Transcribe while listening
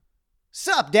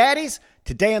Sup, daddies?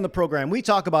 Today on the program, we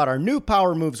talk about our new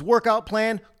Power Moves workout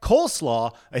plan,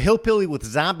 coleslaw, a hillbilly with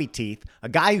zombie teeth, a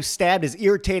guy who stabbed his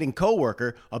irritating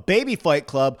coworker, a baby fight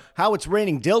club, how it's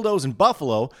raining dildos in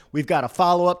Buffalo. We've got a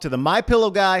follow-up to the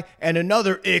MyPillow guy, and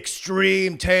another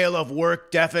extreme tale of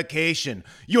work defecation.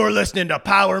 You're listening to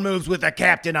Power Moves with the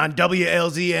Captain on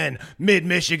WLZN,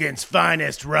 Mid-Michigan's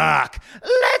finest rock.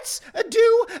 Let's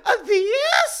do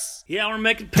this! Yeah, we're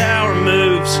making power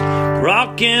moves,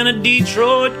 rocking a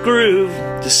Detroit groove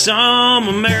to some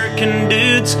American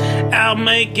dudes out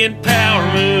making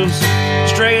power moves.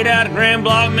 Straight out of Grand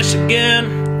Block,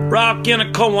 Michigan, rocking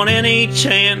a cold one in each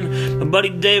hand. My buddy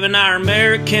Dave and I are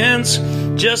Americans,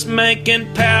 just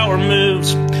making power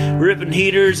moves, ripping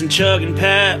heaters and chugging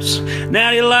paps.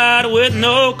 Natty light with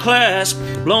no class,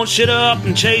 blowing shit up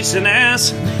and chasing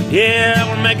ass. Yeah,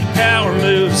 we're making power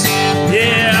moves.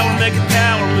 Yeah, we're making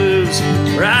power moves.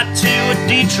 Right to a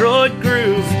Detroit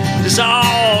groove. Just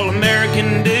all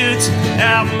American dudes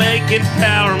out making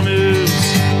power moves.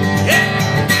 Yeah.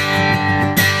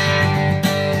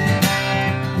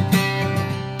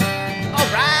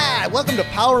 All right, welcome to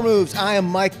Power Moves. I am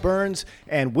Mike Burns,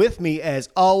 and with me, as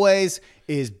always,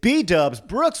 is B-Dubs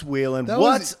Brooks Wheelan.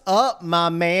 What's up, my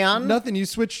man? Nothing. You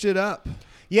switched it up.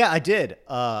 Yeah, I did.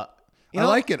 I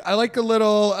like it. I like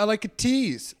a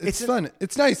tease. It's fun.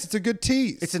 It's nice. It's a good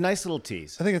tease. It's a nice little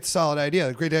tease. I think it's a solid idea.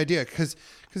 A great idea. Because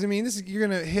I mean, you're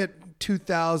going to hit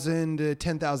 2,000 to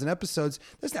 10,000 episodes.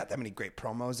 There's not that many great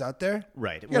promos out there.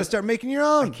 Right. You got to start making your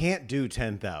own. I can't do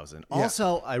 10,000. Yeah.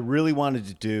 Also, I really wanted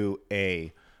to do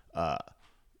a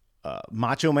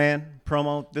Macho Man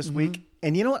promo this week.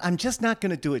 And you know what? I'm just not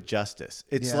going to do it justice.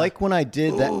 It's like when I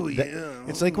did that.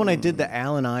 It's like when I did the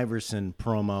Allen Iverson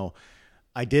promo.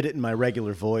 I did it in my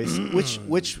regular voice,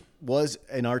 which was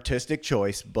an artistic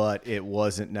choice, but it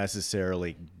wasn't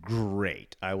necessarily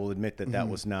great. I will admit that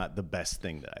was not the best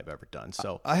thing that I've ever done.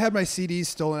 So I had my CDs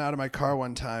stolen out of my car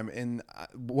one time, and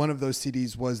one of those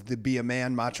CDs was the Be a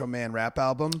Man, Macho Man rap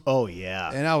album. oh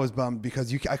yeah, And I was bummed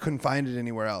because I couldn't find it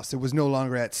anywhere else. It was no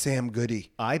longer at Sam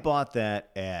Goody. I bought that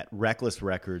at Reckless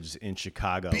Records in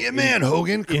Chicago. Be a man,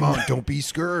 Hogan. Come on, don't be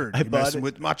scared. You're bought messing it-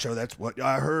 with Macho. That's what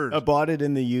I heard. I bought it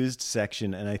in the used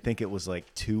section, and I think it was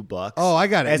like $2. Oh, I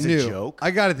got it as new. a joke.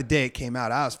 I got it the day it came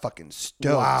out. I was fucking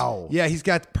stoked. Wow. Yeah, he's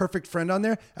got Perfect Friend on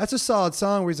there. That's a solid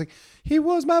song where he's like, he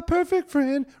was my perfect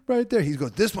friend right there. He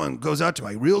goes, this one goes out to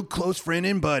my real close friend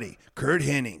and buddy, Kurt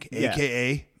Hennig, Yeah.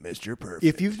 a.k.a. Mr. Perfect.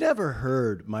 If you've never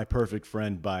heard My Perfect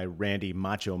Friend by Randy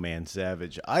Macho Man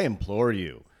Savage, I implore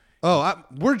you.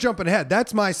 We're jumping ahead.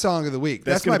 That's my song of the week.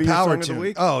 That's That's gonna my be your power song of the tune.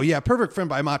 week? Oh, yeah. Perfect Friend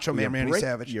by Macho Man Randy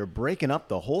Savage. You're breaking up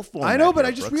the whole format. I know, but here,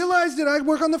 I just Brooks. realized it. I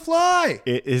work on the fly.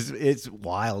 It's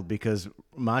wild because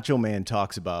Macho Man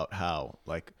talks about how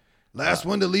Last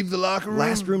one to leave the locker room.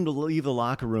 last room to leave the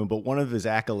locker room, but one of his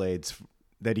accolades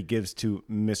that he gives to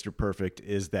Mr. Perfect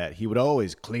is that he would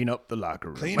always clean up the locker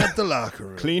room. Clean up the locker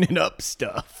room. Cleaning up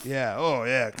stuff. Yeah. Oh,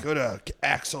 yeah. Go to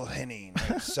Axel Henning,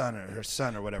 her son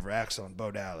or whatever. Axel and Bo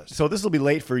Dallas. So this will be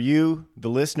late for you, the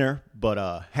listener,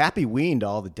 but happy Ween to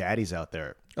all the daddies out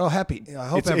there. Oh, happy. I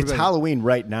hope It's everybody. Halloween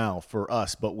right now for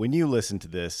us, but when you listen to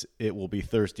this, it will be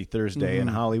Thirsty Thursday, and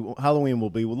Halloween will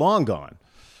be long gone.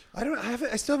 I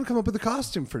still haven't come up with a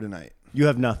costume for tonight. You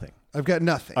have nothing. I've got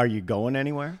nothing. Are you going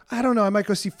anywhere? I don't know. I might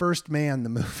go see First Man, the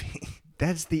movie.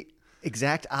 That's the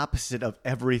exact opposite of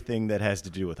everything that has to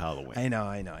do with Halloween. I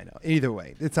know. Either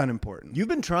way, it's unimportant. You've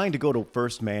been trying to go to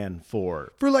First Man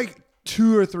for... For like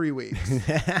 2 or 3 weeks.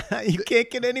 You can't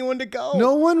get anyone to go.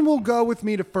 No one will go with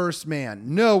me to First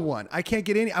Man. No one. I can't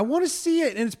get any. I want to see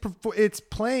it, and it's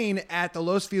playing at the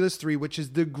Los Feliz 3, which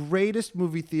is the greatest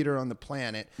movie theater on the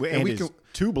planet. And it's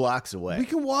 2 blocks away. We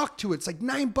can walk to it. It's like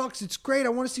 $9. It's great. I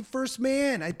want to see First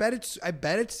Man. I bet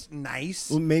it's nice.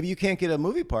 Well, maybe you can't get a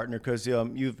movie partner because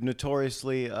you've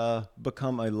notoriously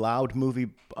become a loud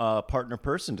movie partner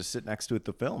person to sit next to at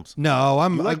the films. No,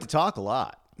 You like to talk a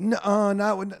lot. No,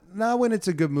 not when it's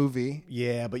a good movie.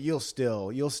 Yeah, but you'll still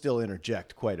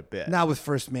interject quite a bit. Not with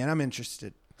First Man. I'm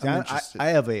interested. I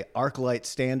have a ArcLight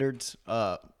Standards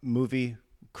movie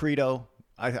credo.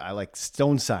 I like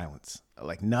stone silence. I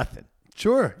like nothing.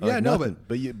 Sure. I Yeah, like no,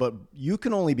 nothing. But you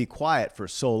can only be quiet for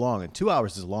so long, and 2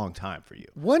 hours is a long time for you.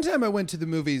 one time I went to the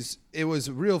movies. It was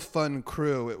a real fun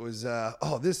crew. It was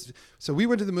So we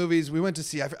went to the movies. We went to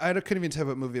see. I couldn't even tell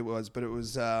what movie it was, but it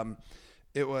was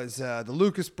the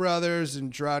Lucas brothers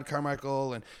and Gerard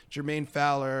Carmichael and Jermaine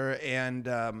Fowler and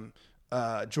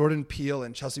Jordan Peele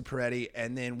and Chelsea Peretti.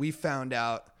 And then we found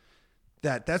out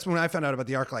that's when I found out about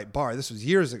the ArcLight bar. This was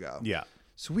years ago. Yeah.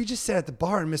 So we just sat at the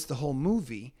bar and missed the whole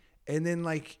movie. And then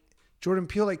Jordan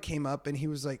Peele like came up and he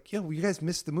was like, yo, you guys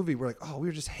missed the movie. We're like, oh, we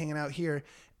were just hanging out here.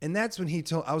 And that's when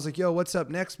I was like, yo, what's up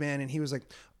next, man? And he was like,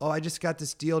 oh, I just got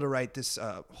this deal to write this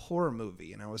horror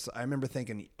movie. And I remember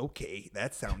thinking, okay,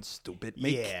 that sounds stupid.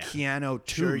 Make Keanu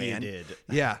 2, sure man. You did.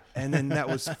 Yeah. And then that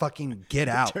was fucking Get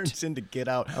Out. Turns into Get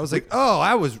Out. I was like,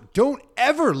 don't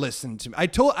ever listen to me. I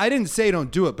didn't say don't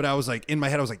do it, but I was like, in my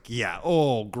head, I was like, yeah,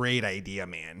 great idea,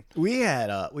 man. We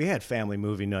had family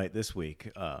movie night this week.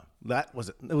 It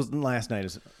was last night. It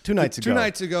was 2 nights ago. 2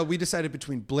 nights ago, we decided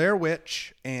between Blair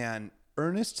Witch and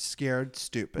Ernest Scared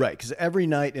Stupid. Right, because every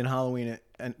night in Halloween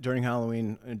and during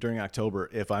October,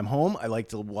 if I'm home, I like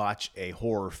to watch a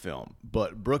horror film.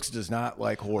 But Brooks does not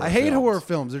like horror. I hate horror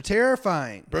films. They're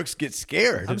terrifying. Brooks gets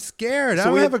scared. I'm scared.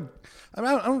 So I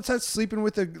don't start sleeping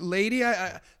with a lady.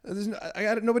 I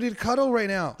got nobody to cuddle right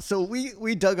now. So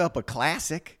we dug up a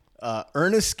classic,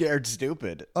 Ernest Scared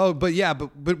Stupid. Oh, but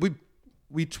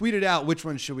we tweeted out which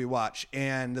one should we watch,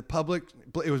 and the public,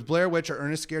 it was Blair Witch or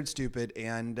Ernest Scared Stupid,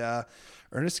 and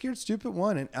Ernest Scared Stupid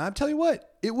won. And I'll tell you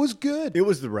what, it was good. It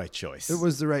was the right choice. It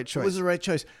was the right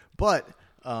choice. But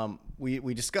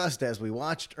we discussed as we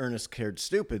watched Ernest Scared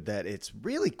Stupid that it's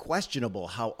really questionable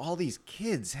how all these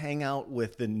kids hang out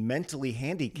with the mentally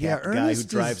handicapped guy who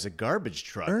drives a garbage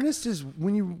truck. Ernest is,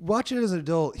 when you watch it as an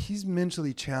adult, he's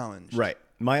mentally challenged. Right.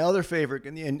 My other favorite,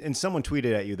 and someone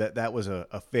tweeted at you that was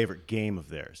a favorite game of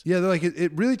theirs. Yeah, they're like,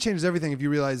 it really changes everything if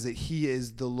you realize that he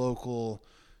is the local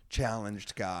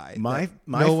challenged guy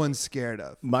no one's scared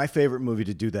of. My favorite movie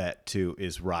to do that to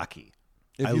is Rocky.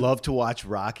 I love to watch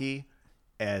Rocky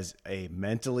as a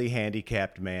mentally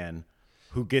handicapped man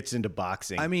who gets into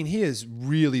boxing. I mean, he is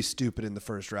really stupid in the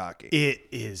first Rocky. It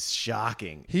is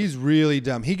shocking. He's really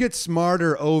dumb. He gets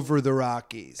smarter over the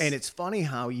Rockies. And it's funny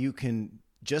how you can,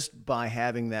 just by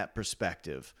having that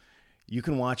perspective, you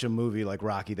can watch a movie like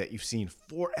Rocky that you've seen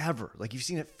forever. Like you've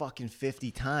seen it fucking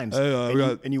 50 times.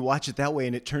 And you watch it that way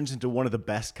and it turns into one of the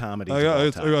best comedies of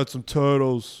all time. I got some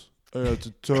turtles. I got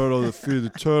the turtle to feed the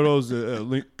turtles.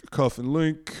 Link, Cuff and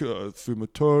Link, feed my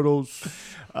turtles.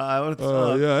 Hey,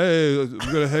 we're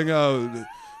gonna hang out,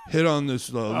 hit on this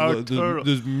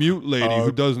this mute lady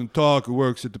who doesn't talk, who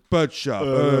works at the pet shop.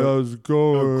 Hey, how's it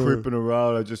going? I'm creeping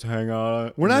around. I just hang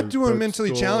out. We're not doing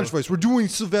mentally challenged voice. We're doing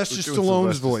Sylvester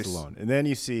Stallone's voice. And then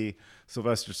you see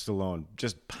Sylvester Stallone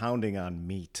just pounding on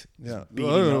meat. Yeah.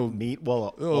 Beating up meat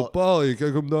while Polly, can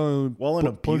I come down? While an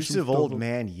abusive old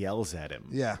man yells at him.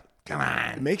 Yeah. Come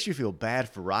on. It makes you feel bad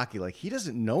for Rocky. Like, he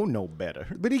doesn't know no better.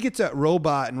 But he gets that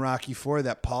robot in Rocky IV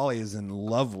that Polly is in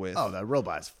love with. Oh, that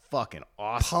robot is fucking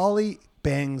awesome. Polly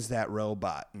bangs that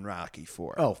robot in Rocky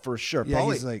IV. Oh, for sure. Yeah,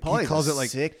 Polly's he calls it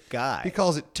like sick guy. He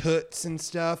calls it Toots and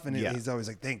stuff, and he's always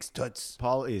like, thanks, Toots.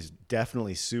 Paulie is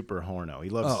definitely super horno.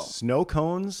 He loves snow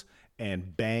cones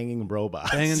and banging robots.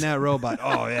 Banging that robot.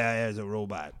 Oh, yeah, there's a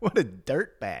robot. What a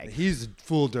dirtbag. He's a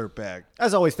full dirtbag.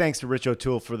 As always, thanks to Rich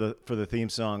O'Toole for the theme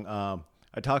song.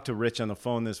 I talked to Rich on the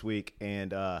phone this week,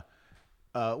 and we're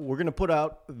going to put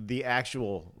out the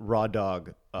actual Raw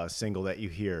Dog single that you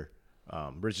hear.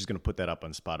 Rich is going to put that up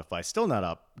on Spotify. Still not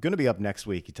up. Going to be up next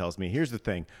week, he tells me. Here's the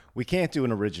thing. We can't do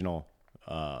an original,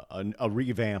 a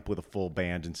revamp with a full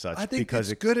band and such. I think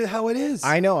because it's good at how it is.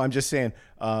 I know. I'm just saying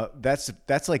that's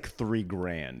like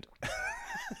 $3,000.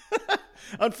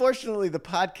 Unfortunately, the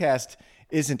podcast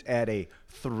isn't at a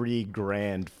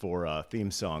 $3,000 for a theme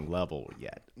song level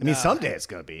yet. I mean, someday it's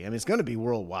going to be. I mean, it's going to be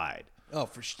worldwide. Oh,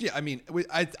 for sure. Yeah, I mean,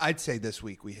 I'd say this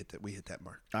week we hit that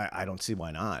mark. I don't see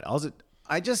why not.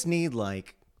 I just need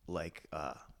like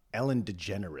Ellen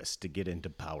DeGeneres to get into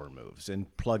Power Moves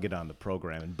and plug it on the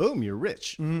program, and boom, you're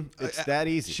rich. Mm-hmm. It's that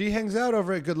easy. She hangs out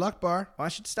over at Good Luck Bar. I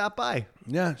should stop by.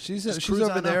 Yeah, she's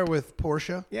over there with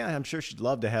Portia. Yeah, I'm sure she'd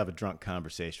love to have a drunk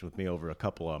conversation with me over a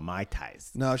couple of Mai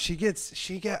Tais. No,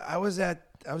 I was at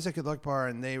Good Luck Bar,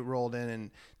 and they rolled in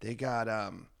and they got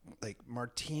like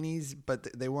martinis, but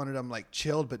they wanted them like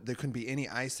chilled, but there couldn't be any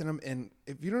ice in them. And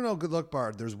if you don't know Good Luck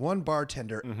Bar, there's one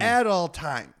bartender at all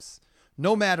times,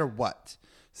 no matter what.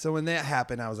 So when that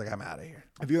happened, I was like, I'm out of here.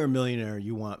 If you're a millionaire,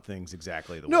 you want things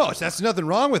exactly the way. No, that's nothing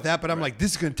wrong with that. But I'm like,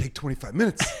 this is going to take 25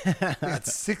 minutes. I got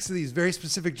 6 of these very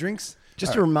specific drinks.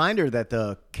 Just a reminder that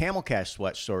the Camel Cash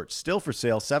sweatshirt's still for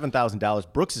sale,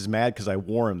 $7,000. Brooks is mad because I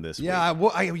wore him this week.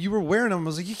 Yeah, you were wearing them. I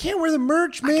was like, you can't wear the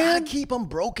merch, man. I gotta keep them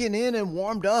broken in and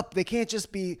warmed up. They can't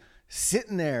just be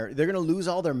sitting there. They're gonna lose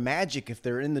all their magic if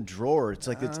they're in the drawer. It's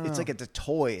like it's like it's a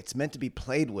toy. It's meant to be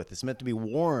played with. It's meant to be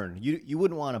worn. You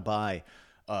wouldn't want to buy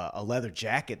a leather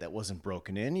jacket that wasn't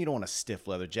broken in. You don't want a stiff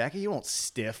leather jacket. You don't want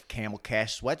stiff Camel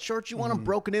Cash sweatshirts. You want them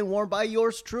broken in, worn by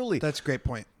yours truly. That's a great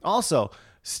point. Also,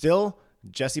 still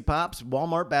Jesse Pops,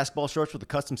 Walmart basketball shorts with a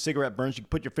custom cigarette burns you can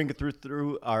put your finger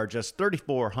through are just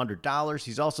 $3,400.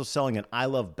 He's also selling an I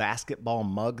Love Basketball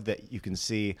mug that you can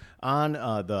see on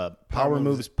the Power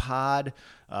Moves Pod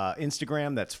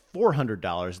Instagram. That's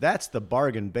 $400. That's the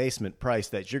bargain basement price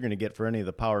that you're going to get for any of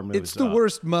the Power Moves. It's the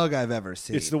worst mug I've ever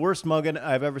seen. It's the worst mug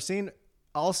I've ever seen.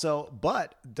 Also,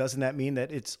 but doesn't that mean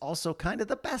that it's also kind of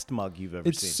the best mug you've ever seen?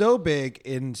 It's so big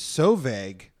and so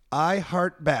vague. I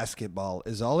heart basketball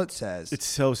is all it says. It's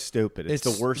so stupid. It's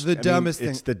the worst. The dumbest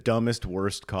thing. It's the dumbest,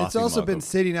 worst coffee. It's also mug been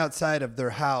sitting outside of their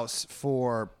house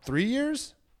for 3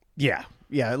 years. Yeah.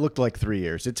 It looked like 3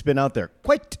 years. It's been out there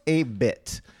quite a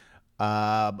bit.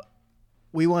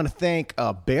 We want to thank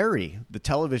Barry, the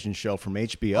television show from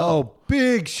HBO. Oh,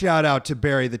 big shout out to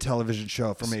Barry, the television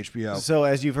show from HBO. So,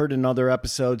 as you've heard in other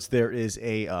episodes, there is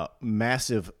a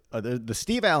massive. The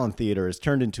Steve Allen Theater has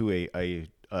turned into a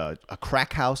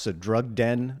crack house, a drug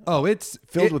den. Oh, it's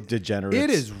filled with degenerates. It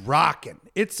is rocking.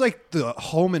 It's like the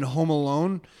Home and Home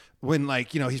Alone when,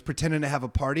 like, he's pretending to have a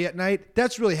party at night.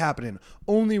 That's really happening.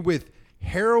 Only with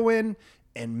heroin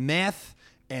and meth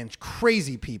and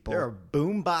crazy people. There are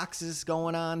boom boxes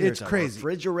going on. It's There's crazy. A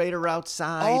refrigerator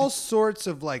outside. All sorts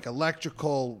of like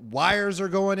electrical wires are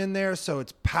going in there, so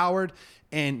it's powered.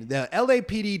 And the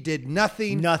LAPD did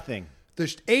nothing. Nothing. The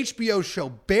HBO show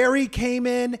Barry came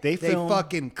in. They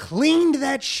fucking cleaned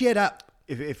that shit up.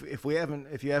 If you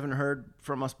haven't heard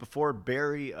from us before,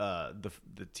 Barry, the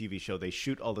TV show, they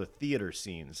shoot all the theater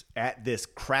scenes at this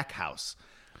crack house.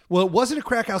 Well, it wasn't a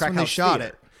crack house when they shot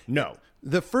theater. it. No.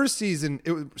 The first season,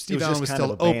 Steve Allen was just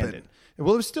still kind of open.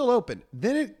 Well, it was still open.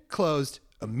 Then it closed,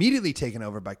 immediately taken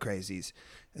over by crazies.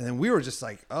 And then we were just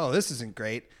like, oh, this isn't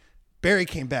great. Barry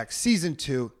came back, season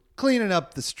 2, cleaning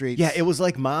up the streets. Yeah, it was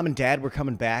like mom and dad were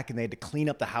coming back and they had to clean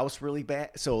up the house really bad.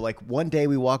 So like one day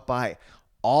we walked by,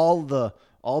 all the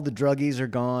druggies are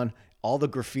gone. All the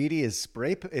graffiti is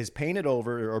painted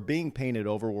over or being painted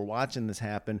over. We're watching this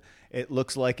happen. It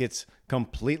looks like it's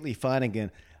completely fine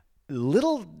again.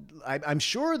 I'm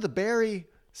sure the Barry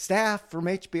staff from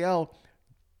HBO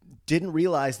didn't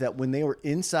realize that when they were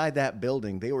inside that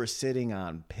building, they were sitting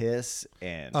on piss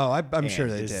and I'm sure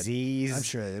they disease.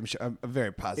 did. I'm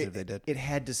very positive they did. It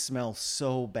had to smell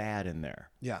so bad in there.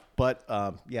 Yeah. But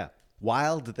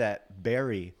wild that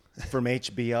Barry from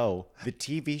HBO, the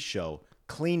TV show,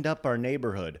 cleaned up our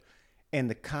neighborhood, and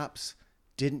the cops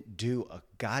didn't do a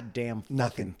goddamn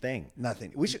fucking thing.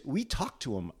 Nothing. We talk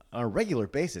to him on a regular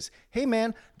basis. Hey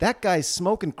man, that guy's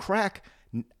smoking crack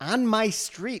on my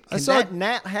street. Can that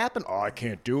not happen? Oh, I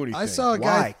can't do anything. I saw a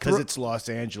guy. Why? Because it's Los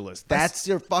Angeles. That's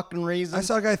your fucking reason? I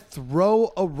saw a guy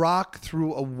throw a rock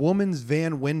through a woman's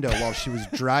van window while she was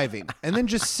driving and then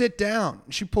just sit down.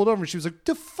 She pulled over and she was like,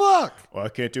 the fuck? Well, I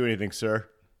can't do anything, sir.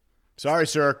 Sorry,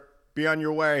 sir. Be on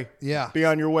your way. Yeah. Be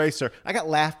on your way, sir. I got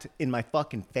laughed in my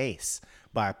fucking face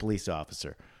by a police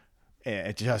officer.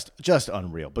 It's just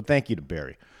unreal. But thank you to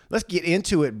Barry. Let's get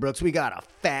into it, Brooks. We got a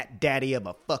fat daddy of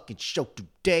a fucking show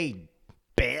today,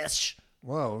 bitch.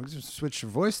 Whoa, just switch your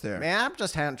voice there. Man, I'm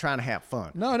just trying to have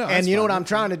fun. No, and you know what I'm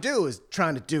trying to do is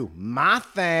trying to do my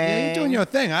thing. Yeah, you're doing your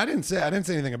thing. I didn't say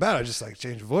anything about it. I just like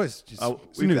change your voice. It's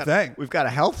a new thing. We've got a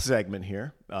health segment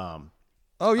here. We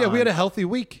had a healthy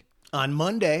week. On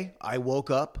Monday, I woke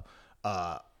up,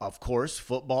 of course,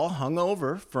 football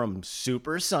hungover from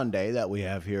Super Sunday that we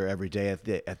have here every day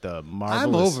at the marvelous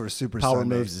I'm over Super Power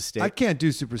Sunday. Moves Estate. I can't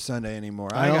do Super Sunday anymore.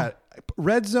 I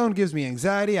Red Zone gives me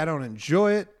anxiety. I don't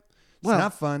enjoy it. It's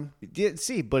not fun.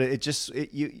 But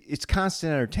it's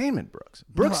constant entertainment, Brooks.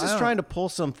 Brooks is trying to pull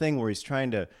something where he's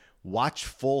trying to watch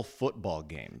full football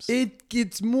games.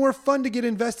 It's more fun to get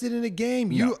invested in a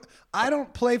game. I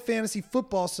don't play fantasy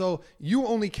football, so you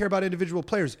only care about individual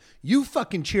players. You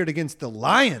fucking cheered against the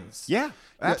Lions. Yeah,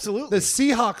 absolutely. The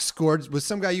Seahawks scored with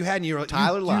some guy you had, and you were like,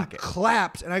 Tyler Lockett. You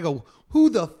clapped, and I go, who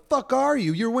the fuck are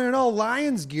you? You're wearing all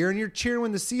Lions gear, and you're cheering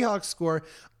when the Seahawks score.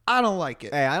 I don't like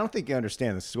it. Hey, I don't think you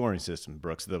understand the scoring system,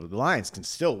 Brooks. The Lions can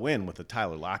still win with a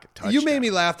Tyler Lockett touchdown. You made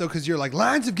me laugh, though, because you're like,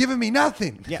 Lions have given me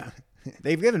nothing. Yeah.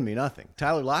 They've given me nothing.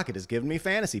 Tyler Lockett has given me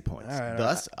fantasy points.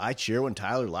 Thus, I cheer when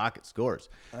Tyler Lockett scores.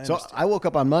 So I woke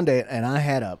up on Monday and I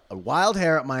had a wild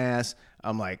hair up my ass.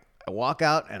 I'm like, I walk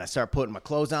out and I start putting my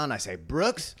clothes on. I say,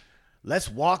 Brooks, let's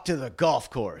walk to the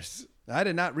golf course. I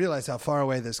did not realize how far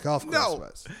away this golf course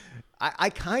was.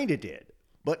 I kind of did.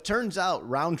 But turns out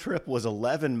round trip was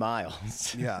 11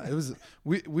 miles. Yeah, it was.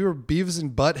 We were Beavis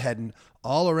and Buttheading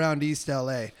all around East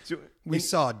LA. We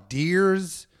saw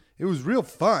deers. It was real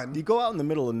fun. You go out in the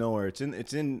middle of nowhere. It's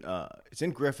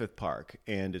in Griffith Park,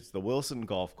 and it's the Wilson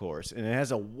Golf Course, and it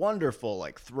has a wonderful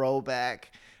like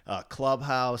throwback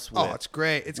clubhouse. Oh, it's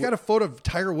great. It's got a photo of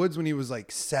Tiger Woods when he was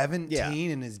like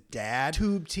 17 and his dad.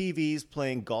 Tube TVs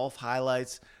playing golf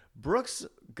highlights. Brooks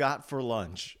got for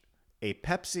lunch a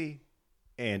Pepsi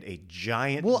and a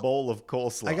giant bowl of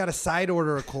coleslaw. I got a side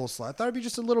order of coleslaw. I thought it'd be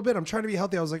just a little bit. I'm trying to be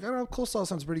healthy. I was like, I don't know, coleslaw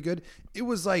sounds pretty good. It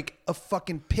was like a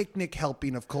fucking picnic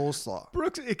helping of coleslaw.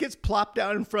 Brooks, it gets plopped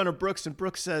down in front of Brooks, and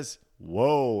Brooks says,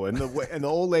 "Whoa!" And the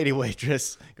old lady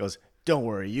waitress goes, "Don't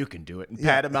worry, you can do it," and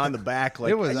pat him on the back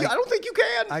like, I don't think you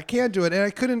can. I can't do it, and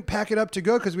I couldn't pack it up to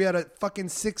go because we had a fucking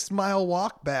 6-mile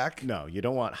walk back. No, you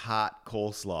don't want hot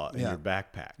coleslaw in your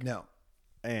backpack. No.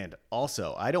 And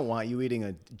also, I don't want you eating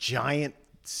a giant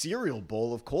cereal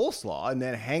bowl of coleslaw and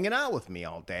then hanging out with me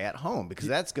all day at home, because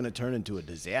that's going to turn into a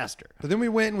disaster. But then we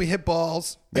went and we hit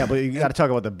balls. Yeah, but you got to talk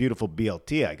about the beautiful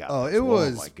BLT I got. Oh, it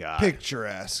was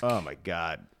picturesque. Oh my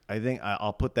God. I think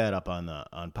I'll put that up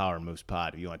on Power Moves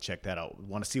Pod if you want to check that out.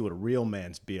 Want to see what a real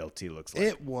man's BLT looks like?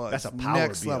 It was that's a power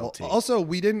next BLT. level. Also,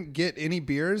 we didn't get any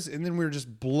beers, and then we were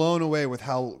just blown away with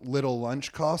how little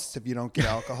lunch costs if you don't get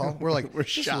alcohol. We're like, we're this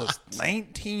shocked. was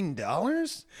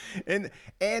 $19.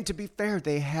 And to be fair,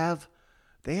 they have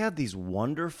these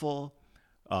wonderful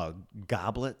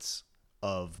goblets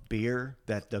of beer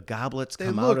that the goblets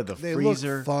come out of the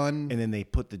freezer. Look fun. And then they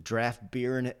put the draft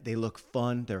beer in it. They look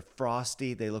fun. They're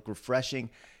frosty. They look refreshing.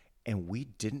 And we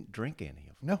didn't drink any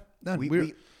of them. No,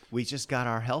 none. We just got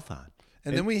our health on.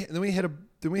 And then we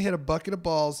hit a bucket of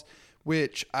balls,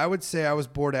 which I would say I was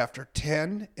bored after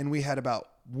 10, and we had about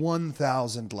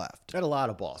 1,000 left. Had a lot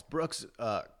of balls. Brooks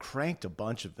cranked a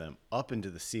bunch of them up into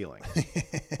the ceiling.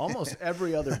 Almost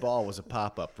every other ball was a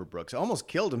pop-up for Brooks. Almost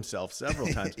killed himself several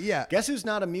times. Yeah. Guess who's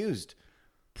not amused?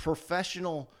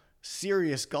 Professional,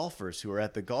 serious golfers who are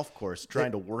at the golf course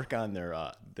trying to work on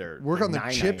their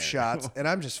chip shots, and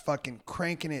I'm just fucking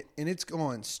cranking it, and it's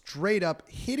going straight up,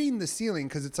 hitting the ceiling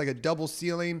because it's like a double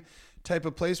ceiling type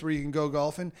of place where you can go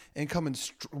golfing, and coming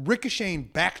ricocheting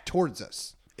back towards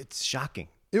us. It's shocking.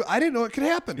 I didn't know it could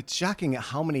happen. It's shocking at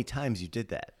how many times you did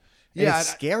that. And Yeah, it's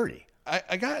scary.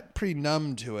 I got pretty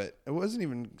numb to it. I wasn't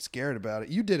even scared about it.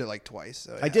 You did it like twice.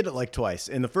 So I did it like twice,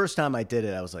 and the first time I did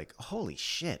it, I was like, "Holy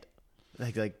shit!"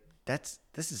 Like that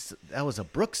was a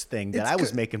Brooks thing that I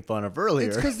was making fun of earlier.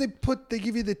 It's because they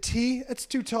give you the tee. It's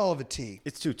too tall of a tee.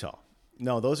 It's too tall.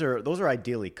 No, those are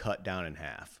ideally cut down in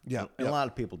half. Yeah, and a lot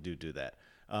of people do that.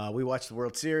 We watched the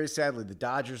World Series. Sadly, the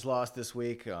Dodgers lost this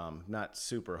week. Not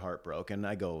super heartbroken.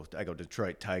 I go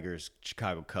Detroit Tigers,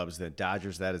 Chicago Cubs, the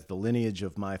Dodgers. That is the lineage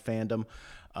of my fandom.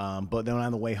 But then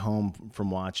on the way home from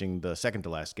watching the second to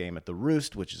last game at the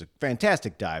Roost, which is a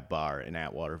fantastic dive bar in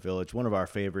Atwater Village, one of our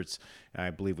favorites, and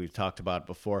I believe we've talked about it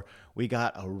before, we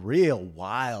got a real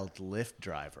wild lift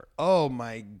driver. Oh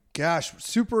my gosh,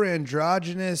 super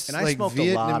androgynous, and I like smoked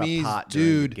Vietnamese a lot of pot dude.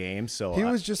 during the game, so he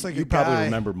was just like you a probably guy.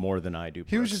 remember more than I do.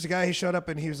 He was just a guy. He showed up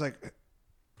and he was like,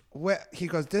 "What?" He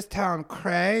goes, "This town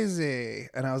crazy,"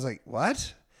 and I was like,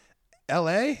 "What?"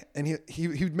 L.A. and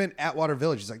he meant Atwater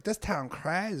Village. He's like, "This town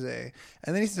crazy,"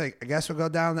 and then he's like, "I guess we'll go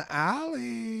down the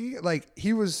alley." Like,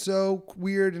 he was so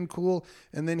weird and cool.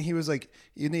 And then he was like,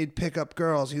 "You need pickup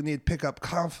girls. You need pickup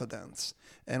confidence."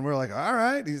 And we're like, "All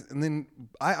right." And then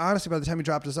I honestly, by the time he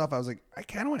dropped us off, I was like, I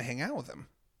kind of want to hang out with him.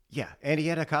 Yeah, and he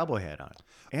had a cowboy hat on.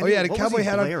 And he had a cowboy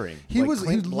hat blaring? on. He Like was. He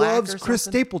Clint Black loves or Chris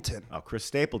something? Stapleton. Oh, Chris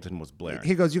Stapleton was blaring.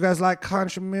 He goes, "You guys like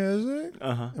country music?"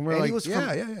 And we're like, he was "Yeah,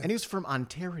 from, yeah." And he was from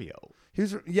Ontario, He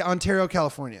was Ontario,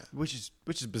 California. which is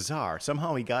bizarre.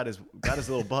 Somehow he got his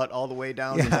little butt all the way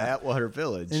down into Atwater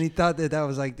Village. And he thought that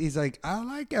was like, he's like, "I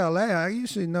like LA. I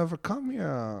usually never come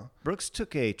here." Brooks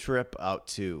took a trip out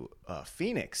to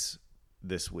Phoenix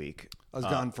this week. I was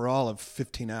gone for all of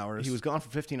 15 hours. He was gone for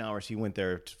 15 hours. He went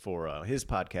there for his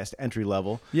podcast, Entry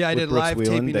Level. Yeah, I with did Brooks live Wheelan,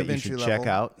 taping that of you Entry should Level. check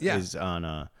out. Yeah. Is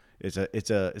on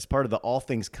it's part of the All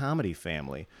Things Comedy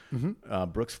family.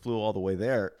 Brooks flew all the way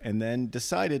there and then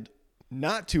decided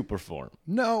not to perform.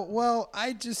 No, well,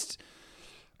 I didn't.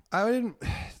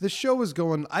 The show was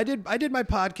going. I did my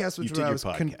podcast, which You did I your was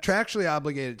podcast. contractually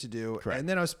obligated to do, Correct. and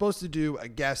then I was supposed to do a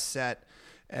guest set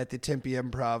at the Tempe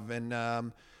Improv,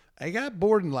 and I got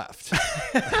bored and left.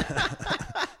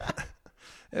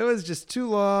 It was just too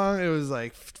long. It was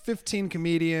like 15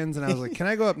 comedians, and I was like, "Can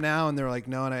I go up now?" And they were like,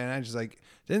 "No," and I just like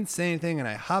didn't say anything, and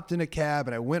I hopped in a cab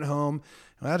and I went home.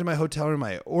 I went out to my hotel room.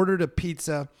 I ordered a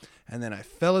pizza, and then I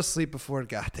fell asleep before it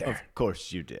got there. Of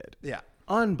course you did. Yeah.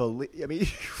 Unbelievable. I mean, you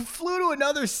flew to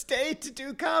another state to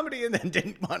do comedy and then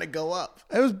didn't want to go up.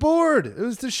 I was bored.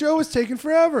 The show was taking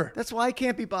forever. That's why I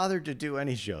can't be bothered to do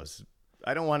any shows.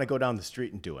 I don't want to go down the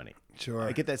street and do any. Sure.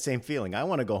 I get that same feeling. I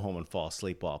want to go home and fall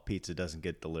asleep while pizza doesn't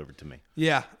get delivered to me.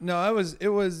 Yeah. No, I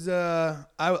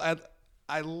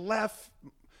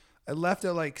left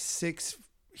at like 6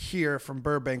 here from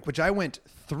Burbank, which I went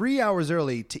 3 hours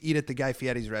early to eat at the Guy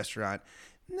Fieri's restaurant.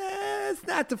 Nah, it's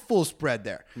not the full spread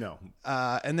there. No.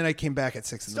 And then I came back at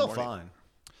 6 in the morning. Still fine.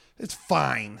 It's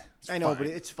fine. I know, but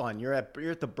it's fun. You're at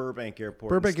the Burbank Airport.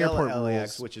 Burbank instead of Airport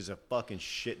LAX, rules. which is a fucking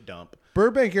shit dump.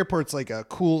 Burbank Airport's like a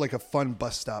cool, like a fun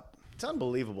bus stop. It's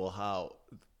unbelievable how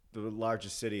the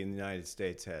largest city in the United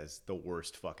States has the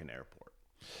worst fucking airport.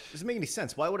 Doesn't make any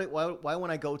sense. Why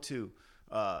when I go to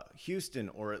Houston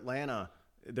or Atlanta,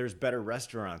 there's better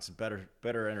restaurants,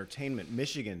 better entertainment.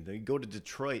 Michigan, you go to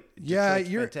Detroit. Yeah,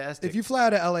 Detroit's fantastic. If you fly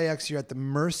out of LAX, you're at the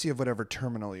mercy of whatever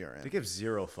terminal you're They in. give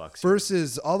zero fucks.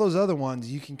 Versus all those other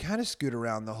ones, you can kind of scoot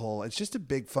around the whole. It's just a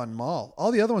big fun mall.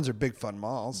 All the other ones are big fun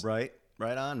malls. Right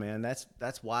on, man. That's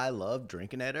why I love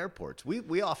drinking at airports.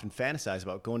 We often fantasize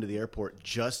about going to the airport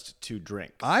just to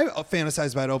drink. I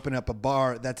fantasize about opening up a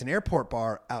bar that's an airport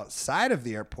bar outside of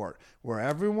the airport where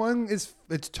everyone is.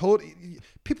 It's totally.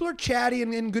 People are chatty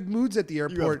and in good moods at the You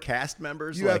have airport. cast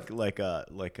members You like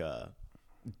a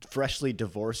freshly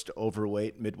divorced,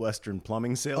 overweight Midwestern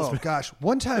plumbing Oh salesman. gosh!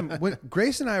 One time when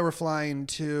Grace and I were flying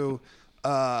to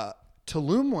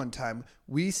Tulum, one time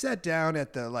we sat down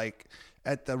at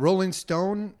the Rolling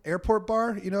Stone airport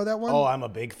bar. You know that one? Oh, I'm a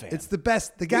big fan. It's the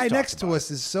best. The guy talked next to about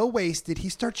us is so wasted. He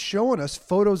starts showing us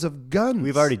photos of guns.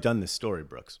 We've already done this story,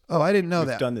 Brooks. Oh, I didn't know We've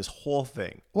that. done this whole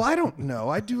thing. Well, I don't know.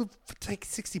 I do like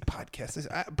 60 podcasts.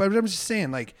 But I'm just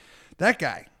saying, like, that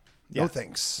guy, no Yeah.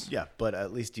 thanks. Yeah, but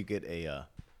at least you get a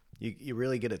you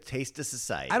really get a taste of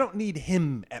society. I don't need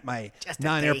him at my Just a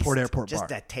non-airport taste. airport Just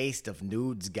bar. a taste of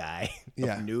nudes, guy.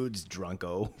 Yeah. Of nudes,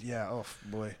 drunko. Yeah, oh,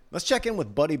 boy. Let's check in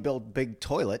with Buddy Built Big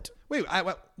Toilet. Wait,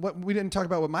 what? We didn't talk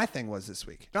about what my thing was this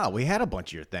week. Oh, we had a bunch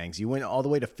of your things. You went all the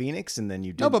way to Phoenix, and then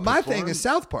you did. No, but my thing perform? is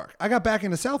South Park. I got back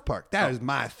into South Park. That is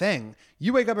my thing.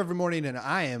 You wake up every morning and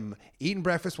I am eating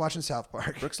breakfast, watching South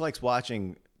Park. Brooks likes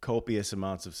watching copious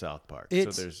amounts of South Park.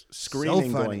 It's so there's so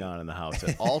screaming funny. going on in the house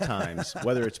at all times,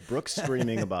 whether it's Brooks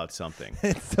screaming about something,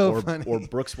 It's so or, funny. or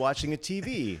Brooks watching a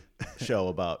TV show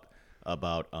about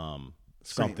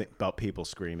something about people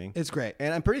screaming. It's great.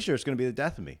 And I'm pretty sure it's going to be the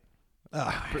death of me.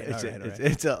 It's,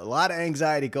 It's a lot of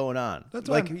anxiety going on. That's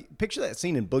like why picture that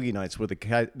scene in Boogie Nights where the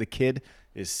kid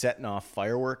is setting off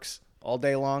fireworks all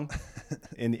day long,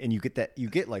 and you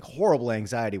get like horrible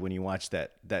anxiety when you watch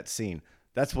that scene.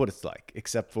 That's what it's like,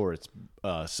 except for it's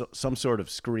some sort of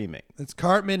screaming. It's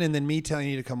Cartman and then me telling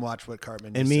you to come watch what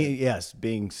Cartman And just me, said. yes,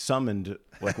 being summoned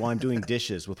like while I'm doing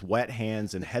dishes with wet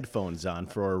hands and headphones on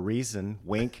for a reason.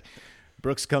 Wink.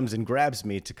 Brooks comes and grabs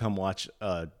me to come watch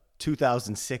a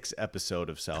 2006 episode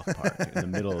of South Park in the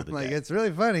middle of the Like, day. it's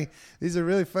really funny. These are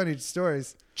really funny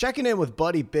stories. Checking in with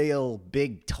Buddy Bill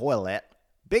Big Toilet.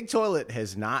 Big Toilet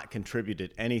has not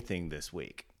contributed anything this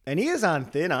week, and he is on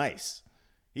thin ice.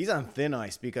 He's on thin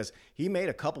ice because he made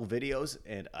a couple videos,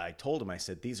 and I told him, I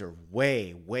said, these are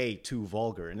way, way too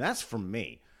vulgar. And that's from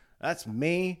me. That's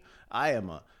me. I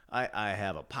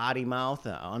have a potty mouth,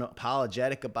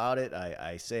 unapologetic about it.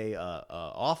 I say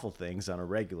awful things on a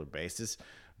regular basis,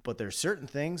 but there's certain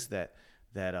things that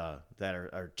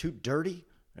are too dirty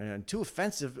and too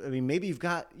offensive. I mean, maybe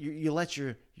you let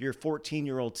your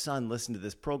 14-year-old son listen to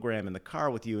this program in the car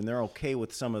with you, and they're okay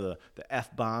with some of the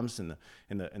F-bombs and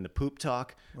the poop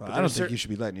talk. Well, But I don't there's think you should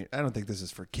be letting you. I don't think this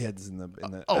is for kids in the.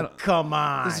 I Oh, don't- come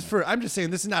on. This is for. I'm just saying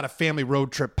this is not a family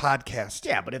road trip podcast.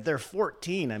 Yeah, but if they're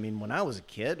 14, I mean, when I was a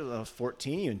kid, when I was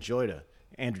 14, you enjoyed a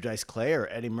Andrew Dice Clay or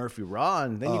Eddie Murphy Raw,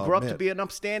 and then you Oh, grew up man. to be an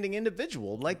upstanding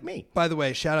individual like me. By the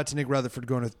way, shout out to Nick Rutherford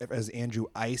going as Andrew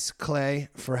Ice Clay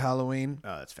for Halloween.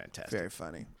 Oh, that's fantastic. Very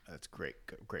funny. That's great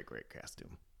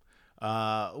costume.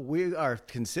 We are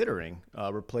considering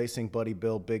replacing Buddy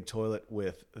Bill Big Toilet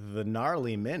with the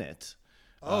Gnarly Minute.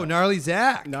 Oh, gnarly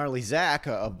Zach. Gnarly Zach,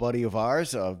 a buddy of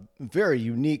ours, a very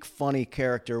unique, funny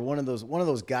character. One of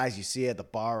those guys you see at the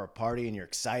bar or party, and you're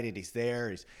excited he's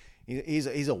there.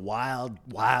 He's a wild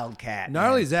cat.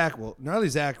 Gnarly man.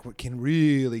 Zach can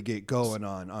really get going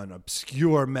on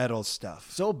obscure metal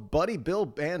stuff. So Buddy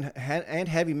Bill and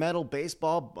heavy metal,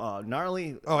 baseball,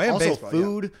 gnarly. Oh, and also baseball,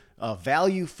 food,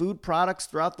 value food products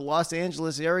throughout the Los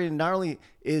Angeles area. Gnarly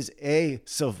is a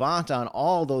savant on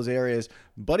all those areas.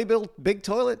 Buddy Bill Big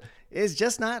Toilet is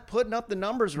just not putting up the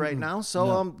numbers right now.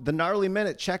 So the Gnarly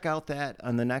Minute, check out that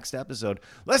on the next episode.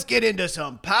 Let's get into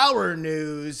some power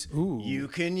news you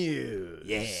can use.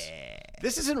 Yeah.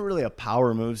 This isn't really a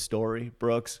power move story,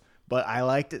 Brooks, but I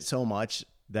liked it so much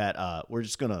that we're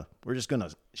just gonna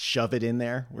shove it in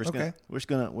there. We're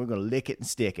gonna lick it and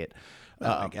stick it. Oh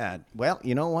my God. Well,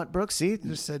 you know what, Brooks? See, You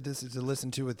just said this is to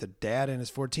listen to with the dad and his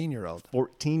 14-year-old.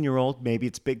 14-year-old, maybe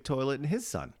it's big toilet and his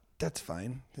son. That's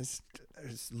fine. His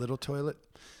little toilet.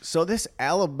 So this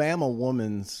Alabama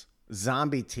woman's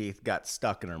zombie teeth got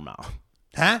stuck in her mouth.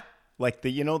 Huh? Like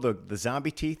the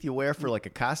zombie teeth you wear for like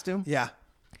a costume? Yeah.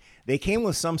 They came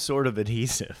with some sort of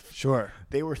adhesive. Sure.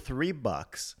 They were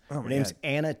 $3. Oh, Her my name's God.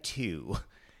 Anna 2.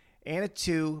 Anna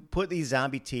 2 put these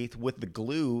zombie teeth with the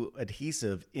glue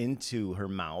adhesive into her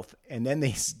mouth, and then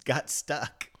they got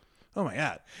stuck. Oh my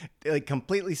God. They like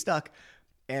completely stuck.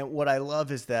 And what I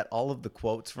love is that all of the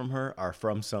quotes from her are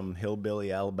from some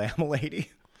hillbilly Alabama lady,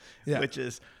 Yeah. which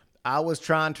is, I was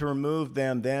trying to remove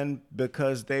them then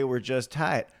because they were just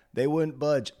tight. They wouldn't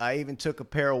budge. I even took a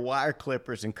pair of wire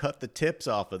clippers and cut the tips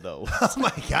off of those. Oh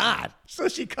my God. So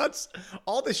she cuts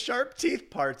all the sharp teeth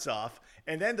parts off,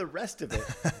 and then the rest of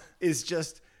it is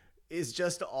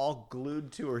just all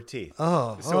glued to her teeth.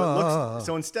 Oh,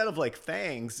 So instead of like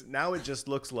fangs, now it just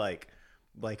looks like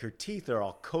her teeth are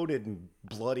all coated in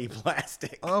bloody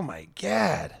plastic. Oh my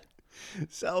God.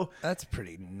 So That's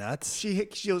pretty nuts.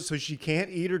 so she can't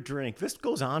eat or drink. This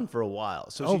goes on for a while.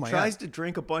 So Oh she my tries God. to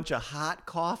drink a bunch of hot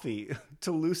coffee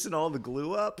to loosen all the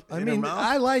glue up. I in her mean, mouth.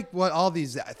 I like what all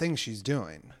these things she's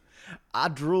doing. I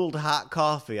drooled hot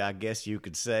coffee, I guess you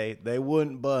could say. They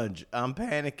wouldn't budge. I'm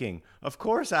panicking. Of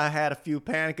course, I had a few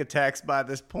panic attacks by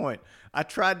this point. I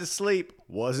tried to sleep.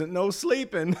 Wasn't no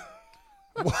sleeping.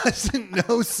 Wasn't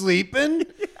no sleeping?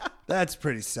 Yeah. That's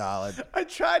pretty solid. I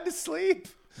tried to sleep.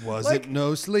 Wasn't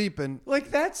no sleeping. Like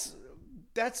that's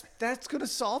gonna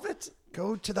solve it.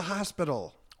 Go to the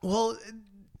hospital. Well,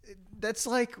 that's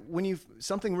like when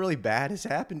something really bad has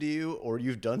happened to you, or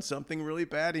you've done something really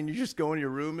bad, and you just go in your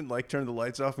room and like turn the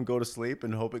lights off and go to sleep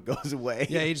and hope it goes away.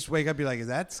 Yeah, you just wake up, you're like,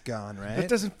 that's gone, right? That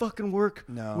doesn't fucking work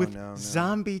with No.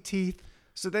 zombie teeth.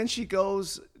 So then she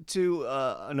goes to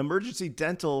an emergency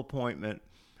dental appointment.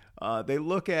 They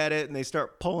look at it and they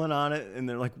start pulling on it, and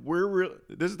they're like,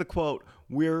 this is the quote,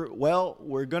 we're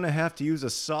going to have to use a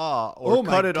saw or Oh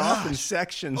my cut it off in gosh.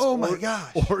 sections Oh my or,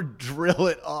 gosh. or drill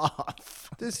it off.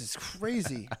 This is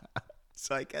crazy.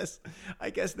 So I guess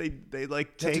they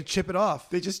like You have to take, chip it off.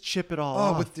 they just chip it all Oh,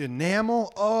 off. with the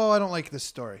enamel? Oh, I don't like this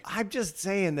story. I'm just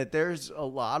saying that there's a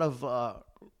lot of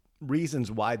reasons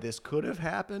why this could have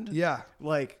happened. Yeah.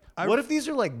 Like, what if these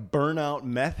are like burnout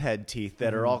meth head teeth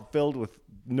that are all filled with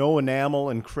no enamel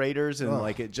and craters, and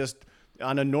like it just,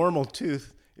 on a normal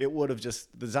tooth, it would have just,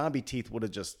 the zombie teeth would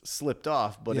have just slipped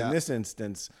off. But Yeah. in this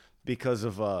instance, because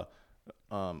of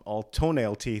all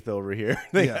toenail teeth over here,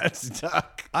 they Yeah. got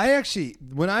stuck. I actually,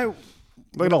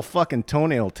 Look at all fucking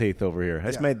toenail teeth over here. I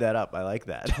just Yeah. made that up. I like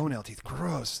that. toenail teeth,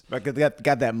 gross.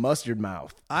 Got that mustard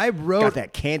mouth. I wrote Got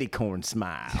that candy corn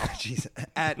smile. Jeez.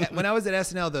 When I was at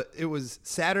SNL, it was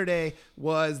Saturday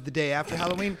was the day after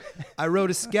Halloween. I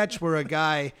wrote a sketch where a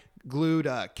guy glued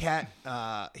a cat.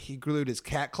 He glued his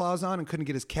cat claws on and couldn't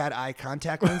get his cat eye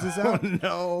contact lenses out. Oh,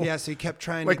 no. Yeah, so he kept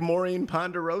trying. Like to, Maureen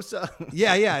Ponderosa.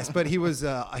 yeah. But he was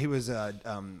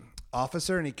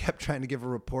officer, and he kept trying to give a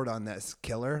report on this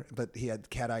killer, but he had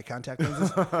cat eye contact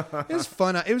lenses. It was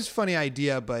fun. It was a funny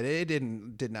idea, but it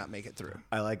did not make it through.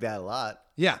 I like that a lot.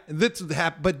 Yeah,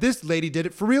 but this lady did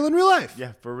it for real in real life.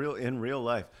 Yeah, for real, in real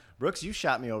life. Brooks, you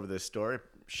shot me over this story.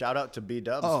 Shout out to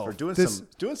B-Dubs for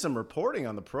doing some reporting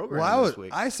on the program Well, this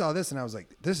week. I saw this and I was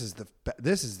like, this is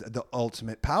the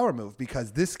ultimate power move,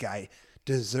 because this guy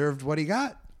deserved what he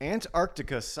got.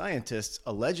 Antarctica scientists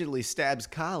allegedly stabs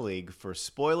colleague for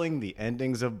spoiling the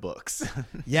endings of books.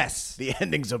 Yes. The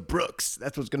endings of Brooks.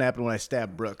 That's what's going to happen when I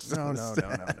stab Brooks. No.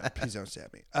 Please don't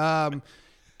stab me.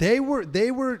 They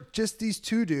were just, these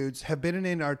two dudes have been in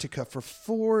Antarctica for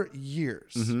 4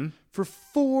 years. Mm-hmm. For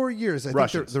 4 years. I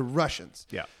think they're Russians.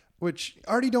 Yeah. Which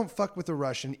already don't fuck with a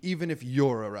Russian, even if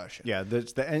you're a Russian. Yeah,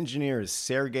 the engineer is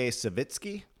Sergei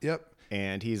Savitsky. Yep.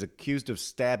 And he's accused of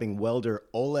stabbing welder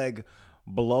Oleg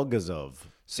Bologazov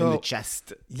in the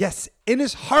chest. Yes, in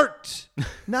his heart.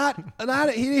 Not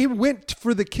he went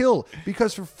for the kill,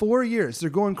 because for 4 years they're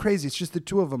going crazy. It's just the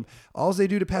two of them. All they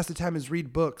do to pass the time is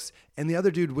read books, and the other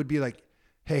dude would be like,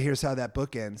 "Hey, here's how that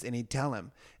book ends," and he'd tell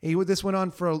him. And this went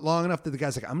on for long enough that the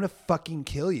guy's like, "I'm gonna fucking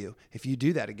kill you if you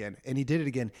do that again." And he did it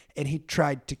again, and he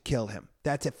tried to kill him.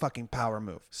 That's a fucking power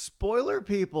move. Spoiler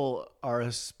people are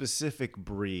a specific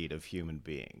breed of human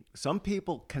being. Some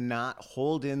people cannot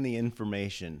hold in the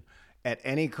information at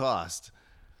any cost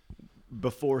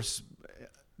before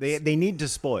they need to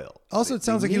spoil. Also, it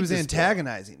sounds like he was need to spoil.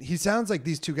 antagonizing. He sounds like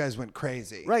these two guys went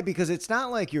crazy. Right, because it's not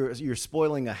like you're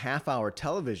spoiling a half-hour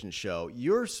television show.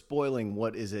 You're spoiling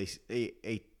what is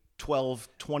a 12,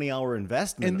 20-hour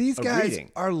investment. And these of guys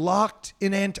reading. are locked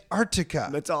in Antarctica.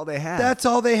 That's all they have. That's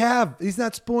all they have. He's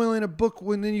not spoiling a book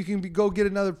when then you can go get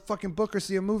another fucking book or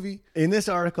see a movie. In this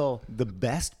article, the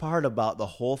best part about the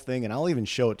whole thing, and I'll even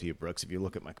show it to you, Brooks, if you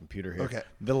look at my computer here. Okay.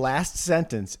 The last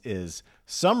sentence is,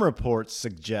 some reports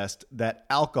suggest that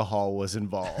alcohol was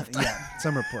involved. Yeah,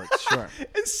 some reports, sure.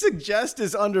 And suggest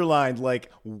is underlined, like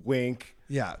wink.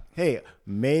 Yeah. Hey,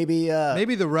 maybe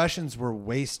Maybe the Russians were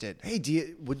wasted. Hey, do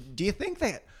you think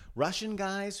that Russian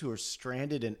guys who are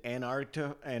stranded in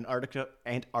Antarctica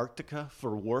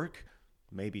for work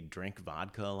maybe drink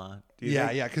vodka a lot? Do you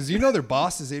think? Yeah, because you know their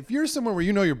bosses. If you're somewhere where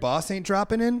you know your boss ain't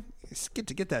dropping in, it's get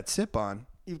to get that sip on.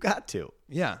 You've got to.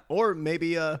 Yeah. Or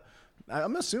maybe I'm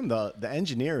gonna assume the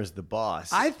engineer is the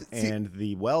boss and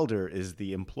the welder is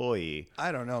the employee.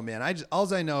 I don't know, man.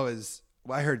 All I know is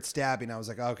I heard stabbing. I was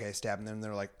like, okay, stabbing. Then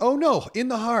they're like, oh no, in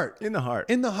the heart. In the heart.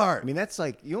 In the heart. I mean, that's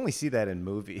like you only see that in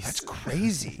movies. That's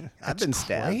crazy. I've been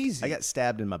stabbed. Crazy. I got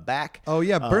stabbed in my back. Oh,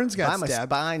 yeah, Burns got by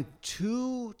stabbed. my spine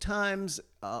 2 times.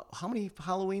 How many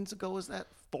Halloweens ago was that?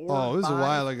 4? Oh, it was 5? a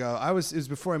while ago. It was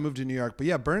before I moved to New York. But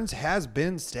yeah, Burns has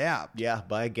been stabbed. Yeah,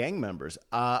 by gang members.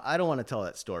 I don't want to tell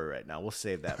that story right now. We'll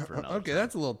save that for another Okay, time.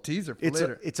 that's a little teaser for It's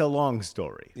later. it's a long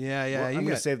story. Yeah. Well, I'm you going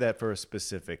to got- save that for a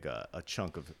specific a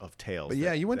chunk of tales. But yeah,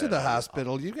 that- you went to that the I-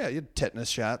 hospital. You had tetanus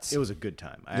shots. It was a good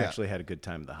time. I Yeah. actually had a good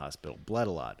time at the hospital. Bled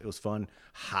a lot. It was fun.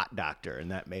 Hot doctor,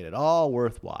 and that made it all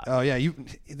worthwhile. Oh yeah,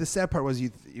 the sad part was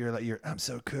you're like I'm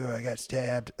so cool. I got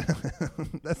stabbed.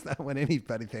 That's not what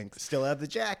anybody thinks. Still have the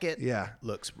jacket. Yeah.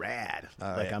 Looks rad.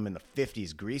 Like yeah. I'm in the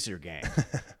 50s greaser gang.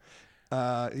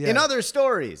 Yeah. In other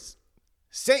stories,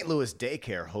 St. Louis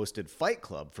Daycare hosted Fight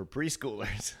Club for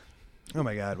preschoolers. Oh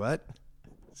my God, what?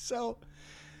 So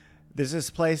there's this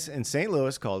place in St.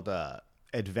 Louis called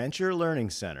Adventure Learning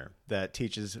Center that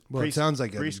teaches Well, it sounds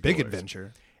like a big preschoolers.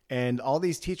 adventure. And all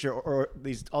these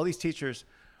teachers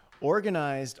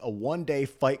organized a one-day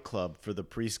fight club for the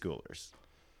preschoolers.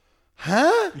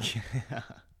 Huh?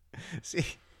 See,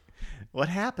 what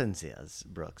happens is,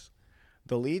 Brooks,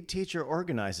 the lead teacher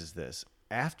organizes this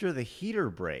after the heater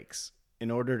breaks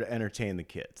in order to entertain the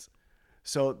kids.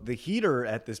 So the heater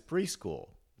at this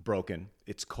preschool broken.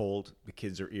 It's cold. The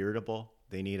kids are irritable.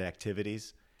 They need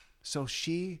activities. So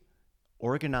she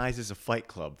organizes a fight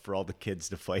club for all the kids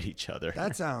to fight each other.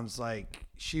 That sounds like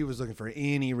she was looking for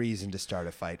any reason to start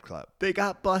a fight club. They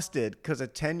got busted because a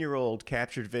 10-year-old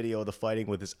captured video of the fighting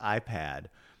with his iPad.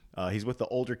 He's with the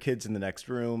older kids in the next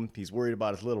room. He's worried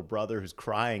about his little brother who's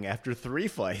crying after 3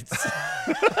 fights.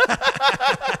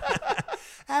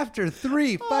 After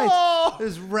 3 fights,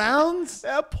 there's rounds.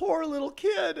 That poor little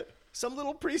kid. Some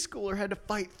little preschooler had to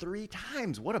fight 3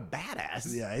 times. What a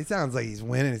badass. Yeah, it sounds like he's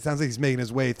winning. It sounds like he's making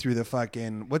his way through the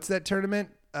fucking what's that tournament?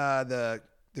 The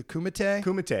Kumite.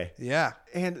 Kumite. Yeah,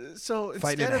 And so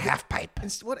fighting in a half pipe.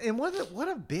 What a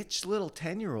bitch little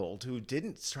 10-year-old who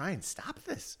didn't try and stop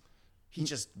this. He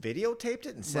just videotaped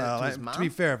it and sent it to his mom. To be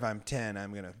fair, if I'm 10,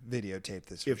 I'm gonna videotape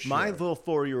this. If my little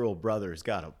 4-year-old brother's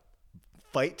got to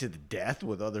fight to the death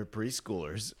with other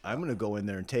preschoolers, I'm going to go in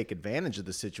there and take advantage of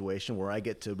the situation where I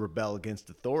get to rebel against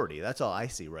authority. That's all I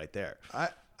see right there.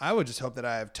 I would just hope that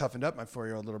I have toughened up my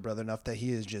 4-year-old little brother enough that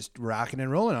he is just rocking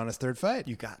and rolling on his 3rd fight.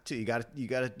 You got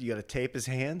to tape his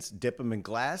hands, dip him in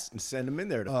glass, and send him in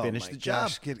there to finish the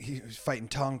job. He was fighting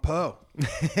Tong Po.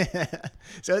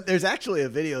 So there's actually a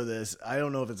video of this. I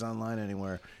don't know if it's online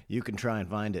anywhere. You can try and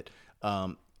find it.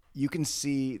 You can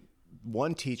see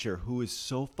one teacher who is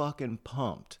so fucking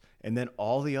pumped, and then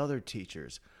all the other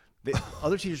teachers. The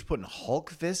other teachers putting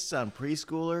Hulk fists on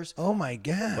preschoolers. Oh my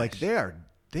god! Like they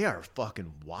are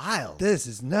fucking wild. This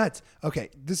is nuts. Okay,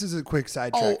 this is a quick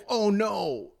sidetrack. Oh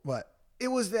no! What? It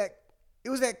was that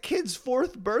kid's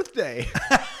 4th birthday.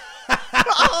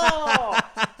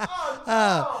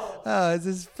 Oh, it's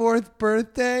his 4th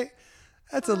birthday.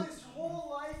 That's a. His whole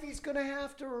life, he's gonna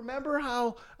have to remember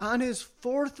how on his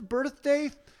 4th birthday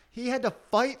he had to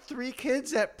fight 3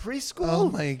 kids at preschool. Oh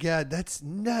my god, that's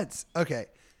nuts. Okay,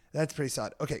 that's pretty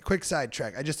solid. Okay, quick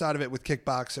sidetrack. I just thought of it with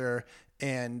Kickboxer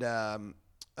and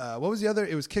what was the other?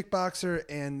 It was Kickboxer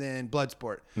and then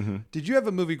Bloodsport. Mm-hmm. Did you have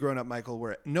a movie growing up, Michael,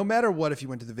 where no matter what, if you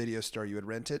went to the video store, you would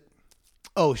rent it?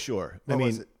 Oh sure. What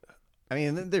was it? I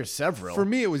mean, there's several. For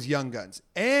me, it was Young Guns.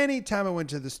 Anytime I went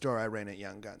to the store, I rented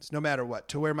Young Guns, no matter what.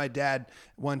 To where my dad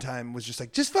one time was just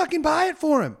like, just fucking buy it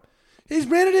for him. He's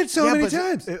rented it so many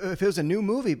times. If it was a new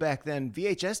movie back then,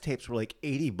 VHS tapes were like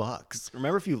 $80.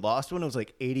 Remember, if you lost one, it was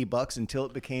like $80 until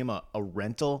it became a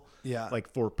rental. Yeah. Like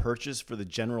for purchase for the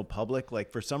general public.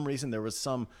 Like for some reason, there was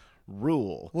some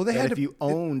rule. Well, they that had if to- you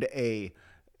owned a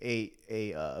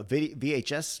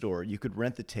VHS store, you could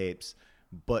rent the tapes,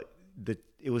 but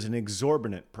was an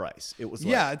exorbitant price. It was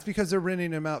Yeah, it's because they're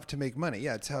renting them out to make money.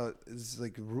 Yeah, it's how it's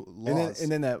like laws.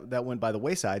 And then that went by the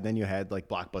wayside. Then you had like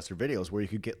Blockbuster Videos where you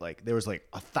could get like there was like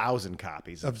 1,000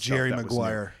 copies of Jerry stuff that was new,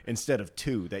 Maguire instead of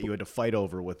 2 that you had to fight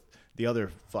over with the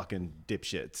other fucking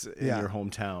dipshits in your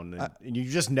hometown, and you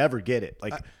just never get it.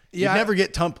 Like you'd never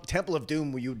get Temple of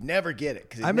Doom, where you'd never get it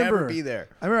because it'd never be there.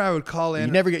 I remember I would call in.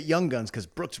 You never get Young Guns because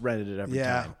Brooks rented it every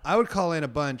time. I would call in a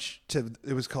bunch to.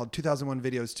 It was called 2001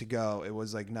 Videos to Go. It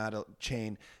was like not a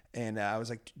chain, and I was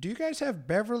like, "Do you guys have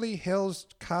Beverly Hills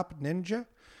Cop Ninja?"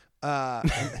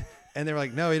 And they were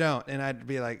like, "No, we don't." And I'd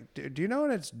be like, "Do you know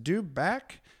when it's due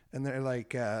back?" And they're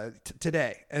like,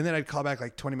 today. And then I'd call back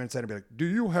like 20 minutes later and be like, "Do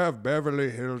you have Beverly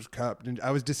Hills Cop Ninja?"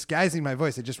 I was disguising my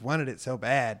voice. I just wanted it so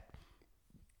bad.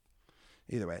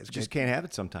 Either way, it's just can't have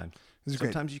it sometimes.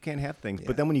 Sometimes you can't have things. Yeah.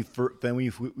 But then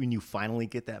when you finally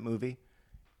get that movie,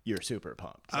 you're super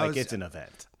pumped. It's an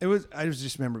event. I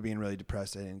just remember being really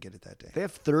depressed. I didn't get it that day. They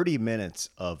have 30 minutes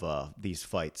of these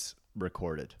fights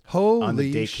recorded Holy on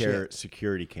the daycare shit.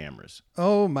 security cameras.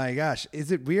 Oh my gosh.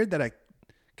 Is it weird that I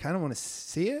kind of want to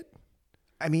see it?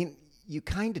 I mean, you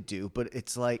kind of do, but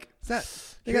it's like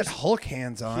They got Hulk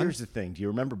hands on. Here's the thing. Do you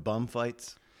remember bum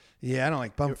fights? Yeah, I don't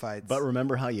like bum fights. But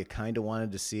remember how you kind of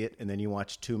wanted to see it, and then you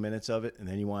watched 2 minutes of it, and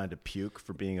then you wanted to puke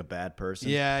for being a bad person?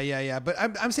 Yeah. But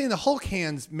I'm saying the Hulk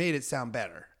hands made it sound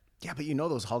better. Yeah, but you know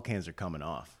those Hulk hands are coming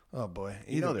off. Oh boy,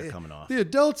 You know they're coming off. The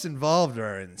adults involved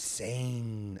are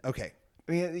insane. Okay,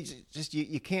 I mean, it's just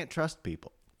you can't trust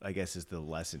people, I guess, is the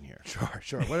lesson here.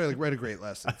 sure. What a great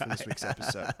lesson for this week's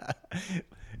episode.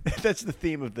 That's the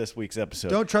theme of this week's episode.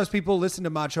 Don't trust people. Listen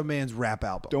to Macho Man's rap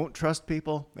album. Don't trust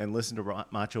people and listen to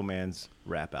Macho Man's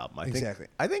rap album. Exactly.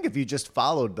 I think if you just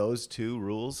followed those 2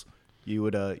 rules,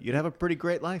 you'd have a pretty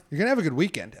great life. You're gonna have a good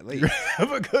weekend at least.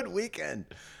 Have a good weekend.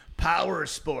 Power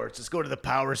Sports. Let's go to the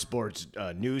Power Sports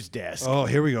news desk. Oh,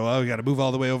 here we go. Oh, we got to move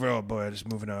all the way over. Oh boy, just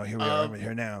moving on. Here we are. I'm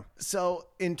here now. So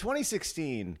in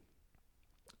 2016,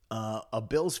 a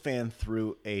Bills fan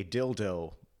threw a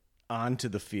dildo onto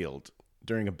the field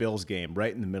during a Bills game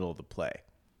right in the middle of the play.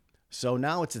 So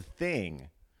now it's a thing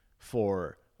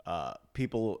for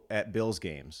people at Bills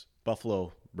games,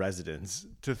 Buffalo residents,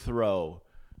 to throw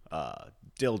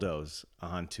dildos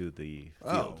onto the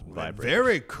field vibrators.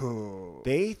 Very cool.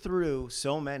 They threw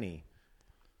so many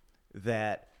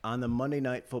that on the Monday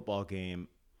Night Football game,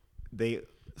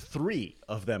 3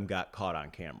 of them got caught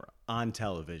on camera, on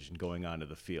television, going onto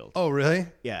the field. Oh, really?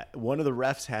 Yeah, one of the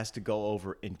refs has to go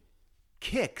over and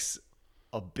kicks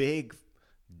a big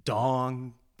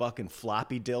dong fucking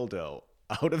floppy dildo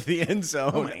out of the end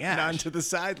zone and onto the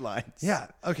sidelines. Yeah.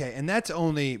 Okay. And that's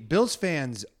only Bills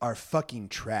fans are fucking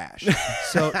trash.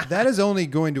 So that is only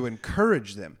going to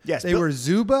encourage them. Yes, they were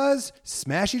Zubas,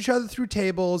 smash each other through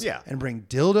tables, and bring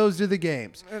dildos to the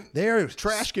games. They're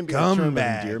trash can be a term of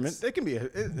endearment. They can be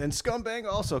and scumbag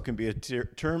also can be a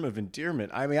term of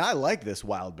endearment. I mean, I like this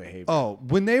wild behavior. Oh,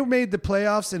 when they made the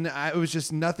playoffs and it was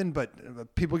just nothing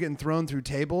but people getting thrown through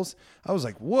tables, I was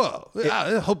like, whoa,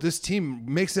 I hope this team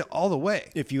makes it all the way.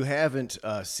 If you haven't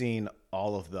seen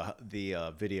all of the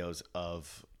videos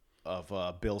of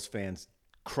Bills fans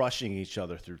crushing each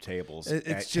other through tables at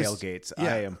tailgates,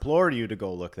 I implore you to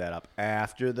go look that up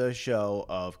after the show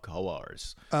of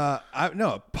Coars.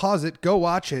 No, pause it, go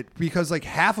watch it, because like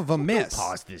half of them miss.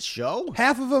 Pause this show?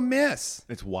 Half of them miss.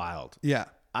 It's wild. Yeah.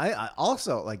 I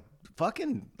also like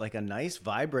fucking like a nice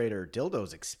vibrator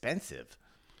dildo's expensive.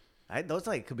 Those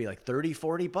could be like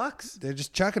 $30-$40. They're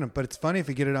just chucking them, but it's funny if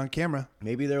you get it on camera.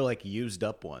 Maybe they're like used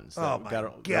up ones. Oh my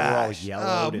god! They're all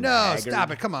yellowed and haggard.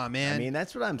 Stop it! Come on, man. I mean,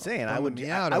 that's what I'm saying. I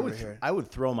would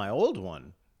throw my old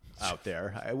one out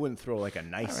there. I wouldn't throw like a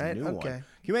nice new one. Can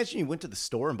you imagine you went to the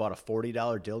store and bought a $40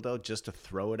 dildo just to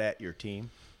throw it at your team?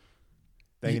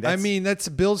 I mean, that's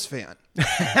a Bills fan.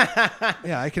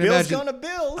 Yeah, I can Bills imagine. Going to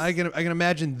Bills. I can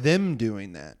imagine them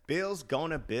doing that. Bills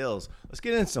going to Bills. Let's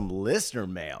get in some listener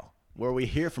mail where we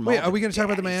hear from. Wait, are we going to talk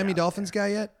about the Miami Dolphins guy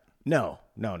yet? No.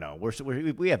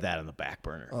 We have that on the back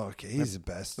burner. Oh, okay, he's the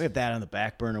best. We have that on the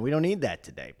back burner. We don't need that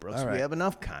today, Brooks. All right. We have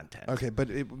enough content. Okay, but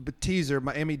teaser,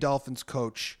 Miami Dolphins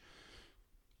coach.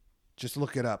 Just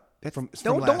look it up.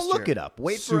 Don't look it up.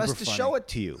 Wait for us to show it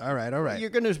to you. All right.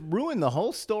 You're going to ruin the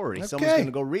whole story. Okay. Someone's going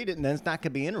to go read it, and then it's not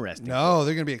going to be interesting. No,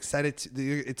 they're going to be excited.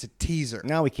 It's a teaser.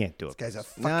 No, we can't do it. This guy's a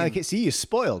fucking... No, I can't. See, you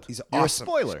spoiled. He's You're awesome. a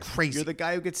spoiler. He's crazy. You're the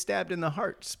guy who gets stabbed in the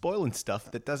heart, spoiling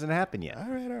stuff that doesn't happen yet. All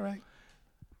right.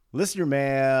 Listener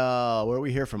mail, where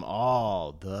we hear from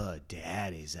all the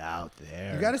daddies out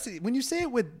there. You got to say, when you say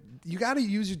it with, you got to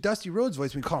use your Dusty Rhodes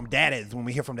voice. We call them daddies when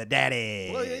we hear from the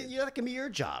daddies. Well, that can be your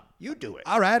job. You do it.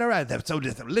 All right. So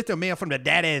just a little mail from the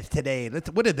daddies today.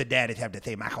 What did the daddies have to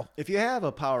say, Michael? If you have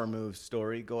a Power Moves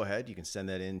story, go ahead. You can send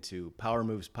that in to Power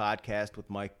Moves Podcast with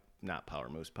Mike. Not Power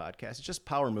Moves Podcast. It's just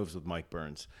Power Moves with Mike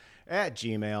Burns at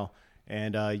Gmail.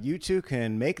 And you two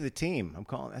can make the team.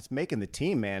 That's making the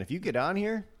team, man. If you get on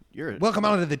here, welcome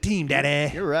on to the team,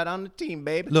 Daddy. You're right on the team,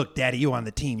 baby. Look, Daddy, you on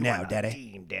the team now, Daddy.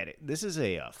 Team, Daddy. This is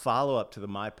a follow-up to the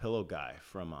My Pillow guy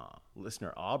from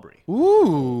listener Aubrey.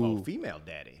 Ooh. Oh, female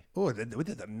daddy. Oh, this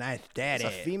is a nice daddy.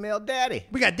 It's a female daddy.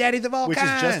 We got daddies of all Which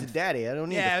kinds. is just a daddy. I don't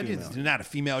need a female. It's not a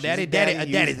female She's daddy. a daddy. A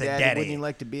daddy's a daddy. Wouldn't you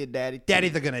like to be a daddy too?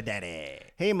 Daddy's a gonna daddy.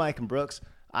 Hey, Mike and Brooks.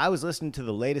 I was listening to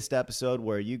the latest episode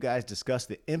where you guys discussed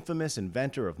the infamous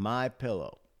inventor of My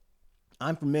Pillow.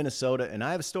 I'm from Minnesota, and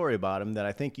I have a story about him that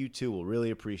I think you two will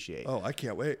really appreciate. Oh, I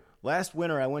can't wait. Last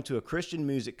winter, I went to a Christian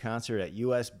music concert at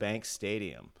U.S. Bank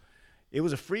Stadium. It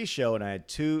was a free show, and I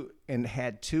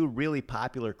had two really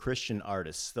popular Christian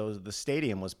artists. The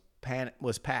stadium was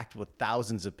packed with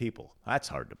thousands of people. That's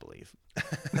hard to believe.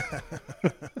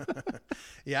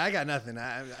 Yeah, I got nothing.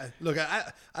 I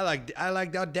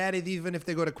like our daddies even if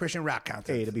they go to Christian rock concerts.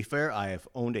 Hey, to be fair, I have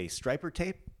owned a Striper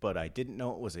tape, but I didn't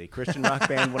know it was a Christian rock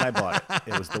band when I bought it.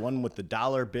 It was the one with the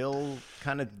dollar bill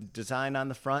kind of design on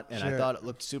the front, and I thought it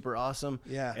looked super awesome.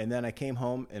 Yeah. And then I came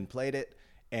home and played it,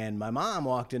 and my mom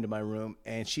walked into my room,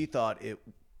 and she thought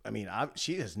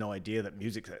she has no idea that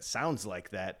music that sounds like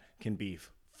that can be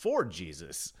for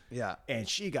Jesus. Yeah. And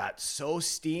she got so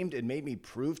steamed and made me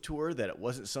prove to her that it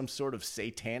wasn't some sort of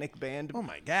satanic band. Oh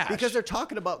my gosh. Because they're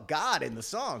talking about God in the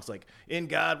songs. Like, in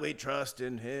God we trust,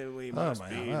 in him we must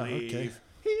believe. Okay.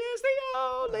 He is the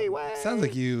only way. Sounds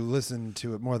like you listened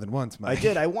to it more than once, Mike. I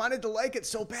did. I wanted to like it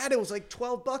so bad. It was like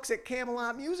 $12 at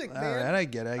Camelot Music, man. All right, I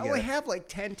get it. I only have like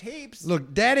 10 tapes.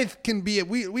 Look, daddies can be,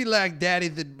 we like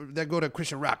daddies that go to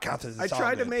Christian rock concerts. I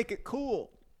tried to make it cool.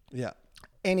 Yeah.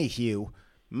 Anywho,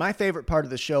 my favorite part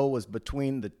of the show was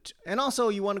between and also,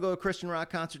 you want to go to a Christian rock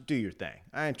concert, do your thing.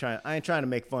 I ain't trying to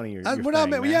make fun of your thing,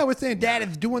 man. Yeah, we're saying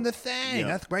daddies doing the thing. Yeah.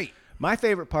 That's great. My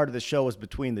favorite part of the show was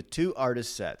between the two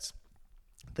artist sets.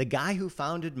 The guy who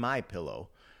founded My Pillow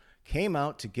came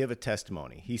out to give a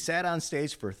testimony. He sat on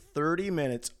stage for 30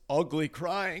 minutes, ugly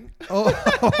crying. Oh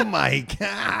my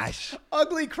gosh.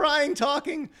 Ugly crying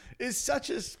talking is such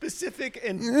a specific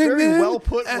and very well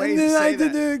put way to say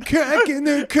that.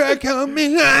 The crack on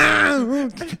me. Oh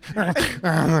my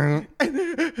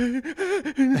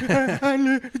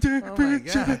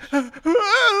gosh.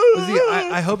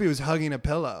 I hope he was hugging a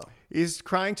pillow. He's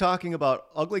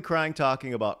ugly crying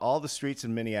talking about all the streets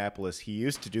in Minneapolis he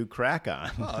used to do crack on.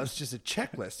 Oh, it's just a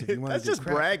checklist. If you want That's to do just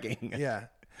crack. bragging. Yeah.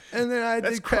 And then I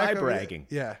That's did crack cry over bragging.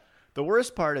 Yeah. The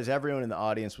worst part is everyone in the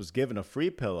audience was given a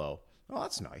free pillow. Oh,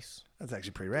 that's nice. That's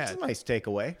actually pretty rad. It's a nice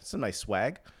takeaway. It's a nice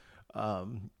swag.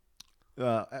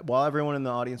 While everyone in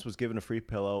the audience was given a free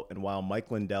pillow, and while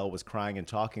Mike Lindell was crying and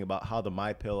talking about how the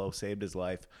My Pillow saved his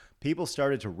life, people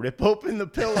started to rip open the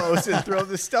pillows and throw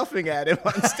the stuffing at him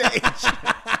on stage.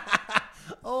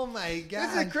 Oh my God.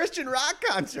 This is a Christian rock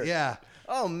concert. Yeah.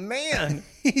 Oh, man.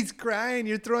 He's crying.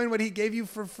 You're throwing what he gave you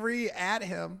for free at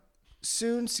him.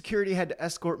 Soon, security had to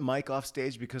escort Mike off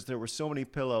stage because there were so many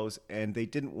pillows and they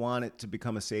didn't want it to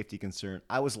become a safety concern.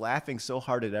 I was laughing so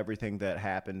hard at everything that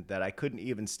happened that I couldn't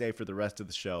even stay for the rest of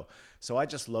the show. So I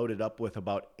just loaded up with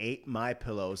about 8 My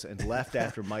Pillows and left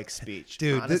after Mike's speech.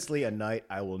 Dude, honestly, a night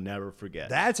I will never forget.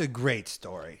 That's a great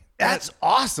story. That's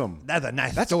awesome. That's a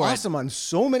nice That's story. awesome on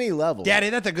so many levels.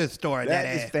 Daddy, that's a good story, That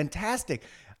Daddy. is fantastic.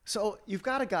 So you've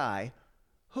got a guy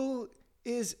who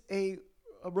is a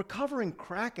recovering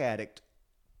crack addict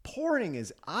pouring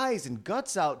his eyes and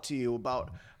guts out to you about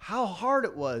how hard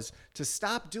it was to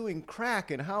stop doing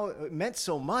crack and how it meant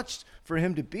so much for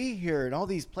him to be here and all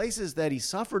these places that he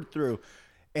suffered through.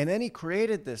 And then he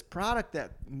created this product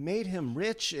that made him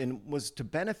rich and was to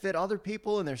benefit other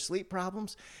people in their sleep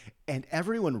problems. And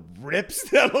everyone rips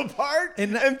them apart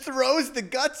and throws the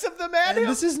guts of them at him.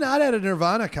 This is not at a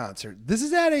Nirvana concert. This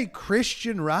is at a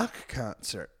Christian rock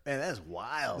concert. Man, that's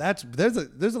wild.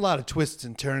 There's a lot of twists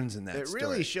and turns in that It story.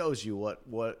 really shows you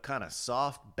what kind of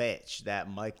soft bitch that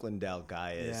Mike Lindell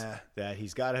guy is. Yeah. That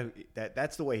he's got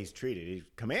that's the way he's treated. He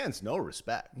commands no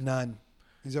respect. None.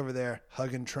 He's over there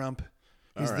hugging Trump.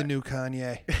 He's All the right. new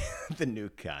Kanye. The new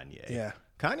Kanye. Yeah.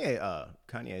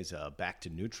 Kanye's back to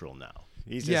neutral now.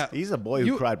 He's a boy who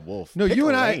You- cried wolf. No, Pick you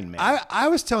a and lane, man. I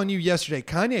was telling you yesterday,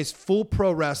 Kanye's full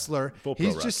pro wrestler. Full pro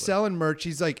He's just wrestler. selling merch.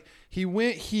 He's like, He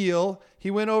went heel. He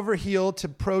went over heel to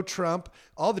pro-Trump.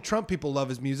 All the Trump people love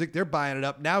his music. They're buying it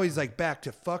up. Now he's like back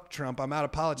to fuck Trump. I'm out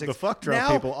of politics. The fuck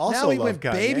Trump people also now he love went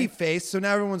Kanye. babyface. So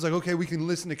now everyone's like, okay, we can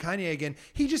listen to Kanye again.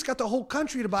 He just got the whole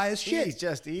country to buy his shit.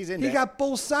 He's in He there. got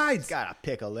both sides. He's got to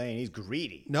pick a lane. He's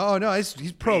greedy. No,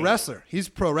 he's pro wrestler. He's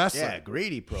pro wrestler. Yeah,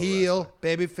 greedy pro heel,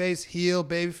 babyface, heel,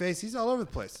 babyface. He's all over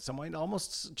the place. Some might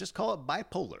almost just call it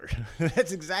bipolar.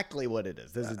 That's exactly what it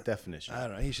is. There's a definition. I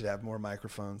don't know. He should have more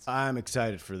microphones. I'm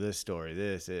excited for this story.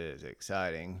 This is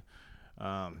exciting.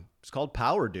 It's called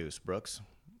Power Deuce, Brooks.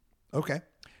 Okay.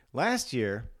 Last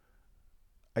year,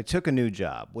 I took a new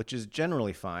job, which is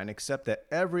generally fine, except that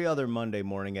every other Monday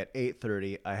morning at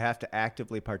 8:30, I have to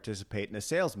actively participate in a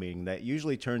sales meeting that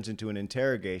usually turns into an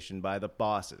interrogation by the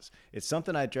bosses. It's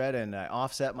something I dread, and I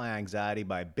offset my anxiety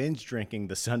by binge drinking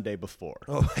the Sunday before.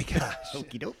 Oh my gosh.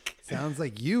 Okey doke. Sounds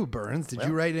like you, Burns. Did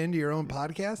you write it into your own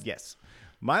podcast? Yes.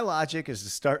 My logic is to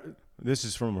start. This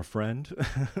is from a friend.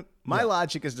 My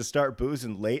logic is to start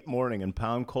boozing late morning and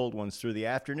pound cold ones through the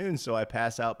afternoon so I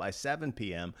pass out by 7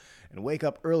 p.m. and wake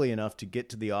up early enough to get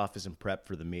to the office and prep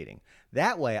for the meeting.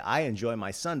 That way, I enjoy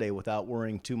my Sunday without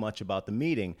worrying too much about the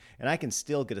meeting, and I can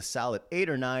still get a solid 8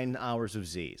 or 9 hours of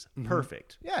Z's.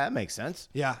 Perfect. Yeah, that makes sense.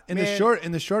 Yeah. In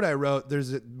the short I wrote,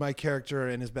 my character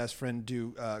and his best friend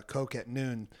do coke at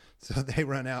noon, so they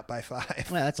run out by 5.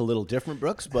 Well, that's a little different,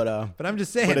 Brooks, but I'm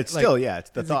just saying. But it's like, still,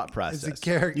 it's the thought process. It's a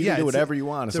character. You can do it's whatever you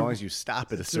want as long as you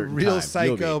stop at a certain time. It's a real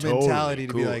psycho mentality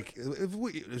to be cool. like,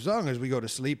 as long as we go to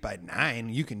sleep by 9,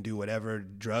 you can do whatever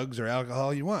drugs or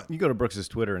alcohol you want. You go to Brooks's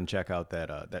Twitter and check out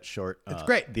that short. It's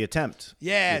great. The Attempt.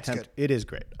 Yeah, The it's Attempt. good. It is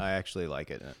great. I actually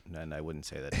like it, and I wouldn't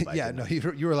say that if I Yeah, didn't.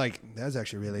 no, you were like, that was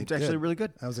actually really It's actually really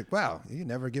good. I was like, wow, you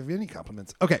never give me any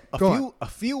compliments. Okay, go on. A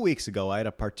few weeks ago, I had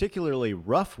a particularly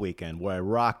rough weekend where I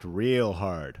rocked real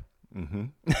hard.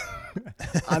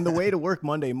 On the way to work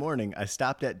Monday morning, I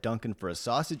stopped at Dunkin' for a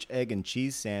sausage, egg, and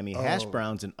cheese Sammy, hash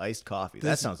browns, and iced coffee.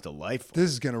 That sounds delightful. This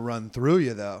is going to run through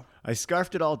you, though. I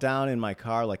scarfed it all down in my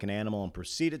car like an animal and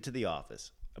proceeded to the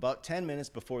office. About 10 minutes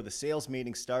before the sales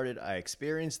meeting started, I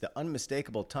experienced the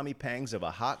unmistakable tummy pangs of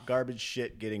a hot garbage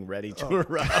shit getting ready to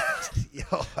erupt.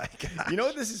 Oh, my God. You know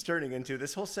what this is turning into?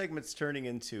 This whole segment's turning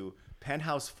into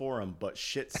Penthouse Forum, but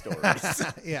shit stories.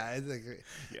 Yeah, it's like,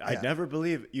 I'd never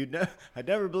believe I'd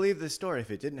never believe this story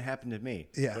if it didn't happen to me.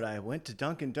 Yeah. But I went to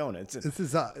Dunkin' Donuts. This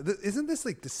is isn't this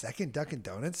like the second Dunkin'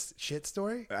 Donuts shit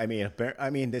story? I mean,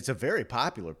 it's a very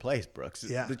popular place, Brooks.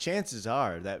 Yeah. The chances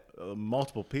are that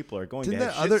multiple people are going Didn't to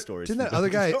that have shit stories. Didn't that from other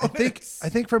guy? Dunkin' Donuts. I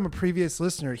think from a previous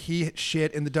listener, he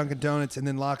shit in the Dunkin' Donuts and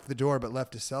then locked the door, but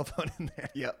left his cell phone in there.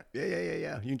 Yeah.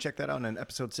 You can check that out on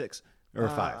episode 6 or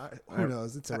 5. Who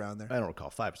knows? It's around there. I don't recall,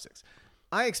 5 or 6.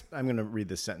 I'm going to read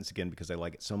this sentence again because I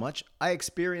like it so much. I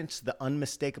experienced the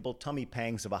unmistakable tummy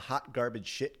pangs of a hot garbage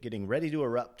shit getting ready to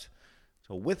erupt.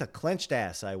 So with a clenched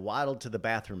ass, I waddled to the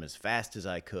bathroom as fast as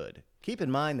I could. Keep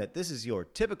in mind that this is your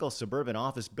typical suburban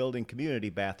office building community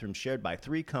bathroom shared by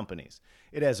 3 companies.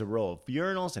 It has a row of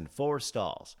urinals and 4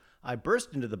 stalls. I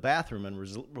burst into the bathroom and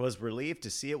was relieved to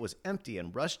see it was empty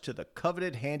and rushed to the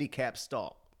coveted handicap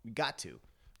stall. You got to.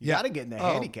 You got to get in the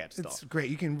handicap stall. It's great.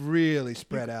 You can really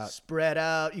spread out. Spread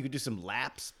out. You could do some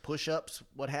laps, push-ups,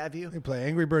 what have you. You can play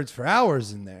Angry Birds for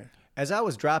hours in there. As I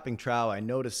was dropping trow, I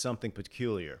noticed something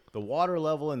peculiar. The water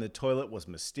level in the toilet was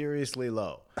mysteriously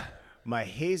low. My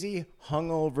hazy,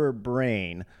 hungover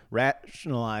brain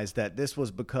rationalized that this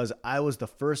was because I was the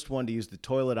first one to use the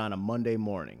toilet on a Monday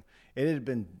morning. It had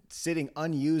been sitting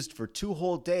unused for 2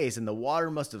 whole days, and the water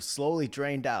must have slowly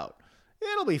drained out.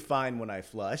 It'll be fine when I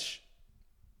flush.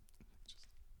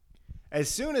 As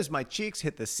soon as my cheeks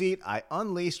hit the seat, I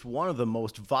unleashed one of the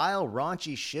most vile,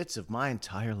 raunchy shits of my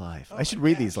entire life. I should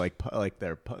read these like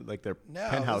their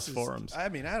penthouse forums. I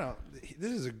mean,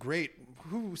 this is a great.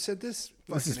 Who said this?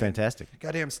 This is fantastic.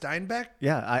 Goddamn Steinbeck.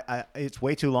 Yeah, it's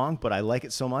way too long, but I like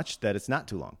it so much that it's not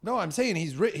too long. No, I'm saying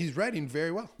he's writing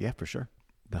very well. Yeah, for sure.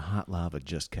 The hot lava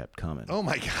just kept coming. Oh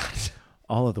my God.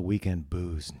 All of the weekend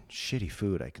booze and shitty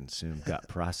food I consumed got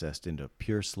processed into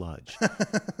pure sludge.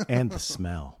 And the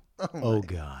smell. Oh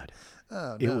God.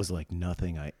 Oh, no. It was like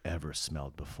nothing I ever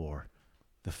smelled before.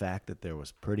 The fact that there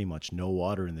was pretty much no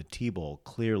water in the tea bowl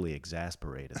clearly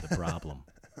exasperated the problem.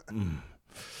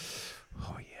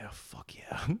 Oh yeah, fuck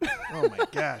yeah. Oh my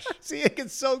gosh. See, it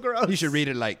gets so gross. You should read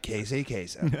it like Casey.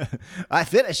 I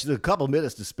finished with a couple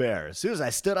minutes to spare. As soon as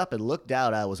I stood up and looked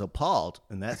down, I was appalled,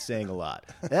 and that's saying a lot.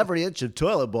 Every inch of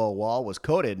toilet bowl wall was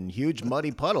coated, and huge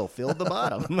muddy puddle filled the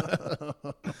bottom.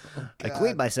 I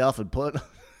cleaned myself and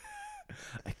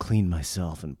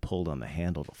pulled on the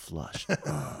handle to flush.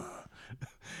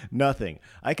 Nothing.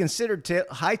 I considered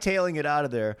hightailing it out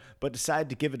of there, but decided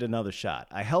to give it another shot.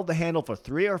 I held the handle for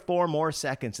 3 or 4 more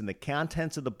seconds, and the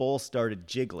contents of the bowl started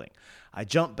jiggling. I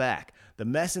jumped back. The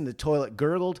mess in the toilet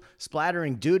gurgled,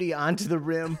 splattering duty onto the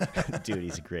rim.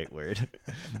 Duty's a great word.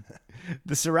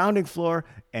 The surrounding floor,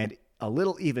 and a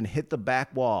little even hit the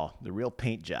back wall, the real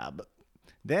paint job.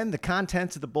 Then the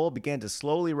contents of the bowl began to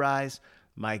slowly rise.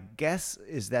 My guess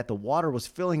is that the water was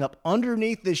filling up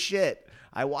underneath the shit.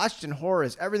 I watched in horror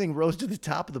as everything rose to the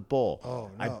top of the bowl.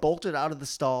 Oh, no. I bolted out of the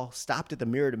stall, stopped at the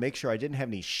mirror to make sure I didn't have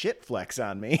any shit flecks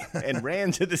on me, and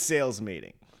ran to the sales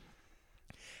meeting.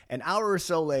 An hour or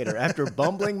so later, after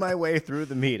bumbling my way through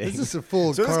the meeting... This is a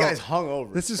full... So Carl, this guy's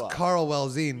hungover. This is Carl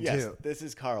Welzine, yes, too. This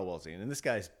is Carl Welzine. And this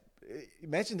guy's...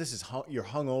 Imagine this is you're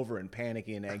hungover and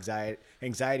panicky and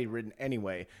anxiety-ridden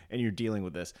anyway, and you're dealing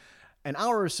with this. An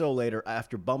hour or so later,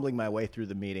 after bumbling my way through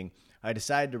the meeting, I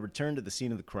decided to return to the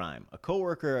scene of the crime. A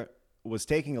coworker was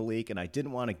taking a leak, and I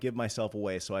didn't want to give myself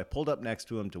away, so I pulled up next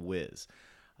to him to whiz.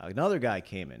 Another guy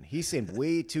came in. He seemed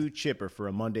way too chipper for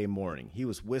a Monday morning. He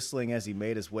was whistling as he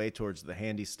made his way towards the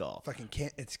handy stall. Fucking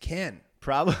Ken. It's Ken.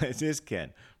 Probably, it is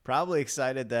Ken. Probably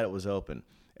excited that it was open,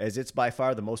 as it's by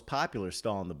far the most popular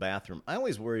stall in the bathroom. I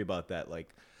always worry about that.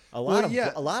 Like, a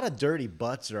lot of dirty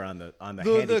butts are on the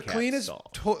handicap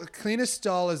stall. The cleanest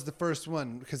stall is the first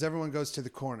one because everyone goes to the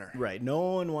corner. Right. No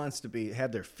one wants to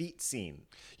have their feet seen.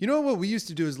 You know what we used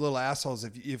to do as little assholes?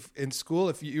 If in school,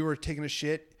 if you were taking a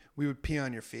shit, we would pee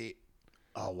on your feet.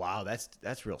 Oh wow,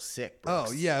 that's real sick, Brooks.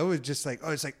 Oh yeah, it was just like,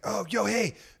 yo,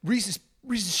 hey, Reese's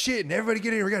shit, and everybody get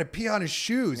in here. We got to pee on his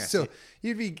shoes. Yeah, so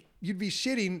you'd be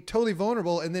shitting, totally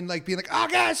vulnerable, and then like being like, oh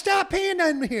God, stop peeing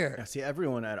on me here. Yeah, see,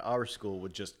 everyone at our school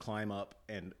would just climb up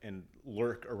and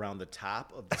lurk around the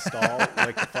top of the stall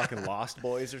like the fucking Lost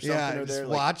Boys or something. Yeah, or just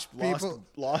like watch people.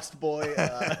 Lost Boy.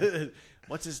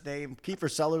 What's his name? Kiefer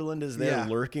Sutherland is there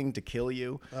lurking to kill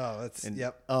you. Oh, that's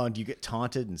yep. Oh, and you get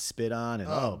taunted and spit on, and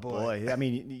oh boy. I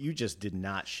mean, you just did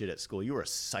not shit at school. You were a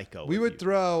psycho. We would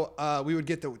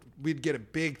we'd get a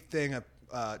big thing of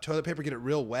toilet paper, get it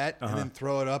real wet, and then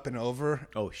throw it up and over.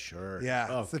 Oh sure. Yeah.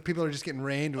 Oh. So people are just getting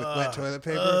rained with wet toilet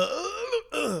paper.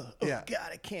 Oh God,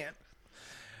 I can't.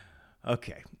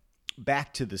 Okay,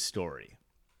 back to the story.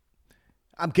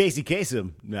 I'm Casey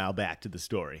Kasem. Now back to the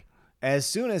story. As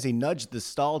soon as he nudged the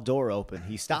stall door open,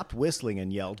 he stopped whistling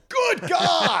and yelled, "Good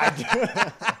God!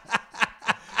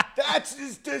 That's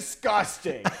just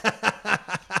disgusting!"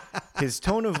 His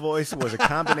tone of voice was a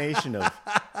combination of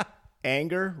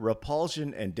anger,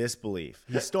 repulsion, and disbelief.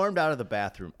 He stormed out of the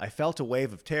bathroom. I felt a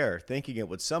wave of terror, thinking I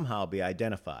would somehow be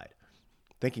identified.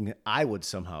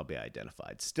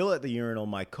 Still at the urinal,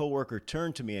 my coworker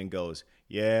turned to me and goes,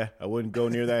 "Yeah, I wouldn't go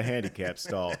near that handicap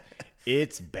stall.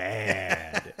 It's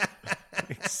bad."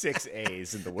 6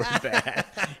 A's in the word bad.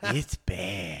 It's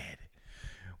bad.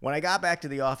 When I got back to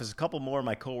the office, a couple more of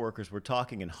my coworkers were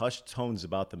talking in hushed tones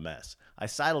about the mess. I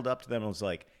sidled up to them and was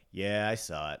like, "Yeah, I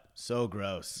saw it. So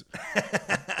gross."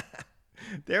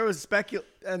 There was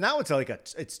and now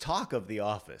it's talk of the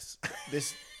office.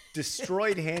 This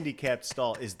destroyed handicapped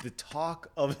stall is the talk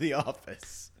of the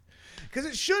office. Because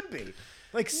it should be.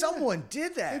 Like, someone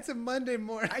did that. It's a Monday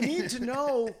morning. I need to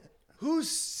know who's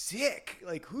sick.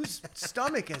 Like, whose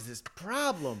stomach has this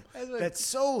problem that's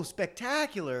so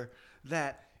spectacular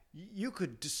that you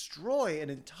could destroy an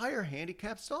entire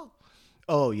handicapped stall.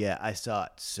 Oh, yeah, I saw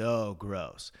it. So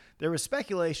gross. There was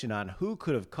speculation on who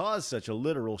could have caused such a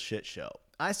literal shit show.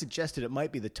 I suggested it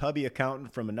might be the Tubby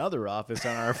accountant from another office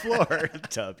on our floor,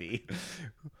 Tubby,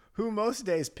 who most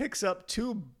days picks up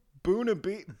 2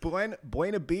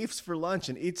 Buena beefs for lunch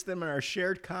and eats them in our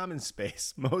shared common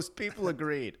space. Most people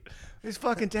agreed. He's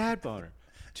fucking dad boner.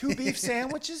 2 beef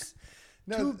sandwiches?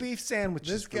 No, 2 beef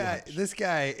sandwiches. This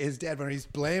guy is dad boner. He's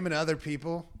blaming other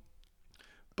people.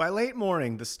 By late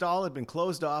morning, the stall had been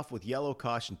closed off with yellow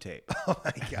caution tape. Oh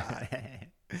my God.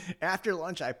 After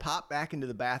lunch, I popped back into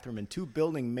the bathroom, and 2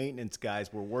 building maintenance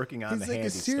guys were working on the handy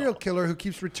He's like a serial killer who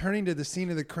keeps returning to the scene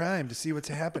of the crime to see what's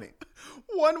happening.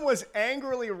 One was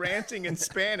angrily ranting in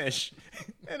Spanish,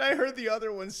 and I heard the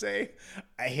other one say,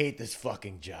 "I hate this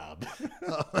fucking job."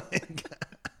 Oh my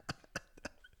God.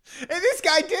 And this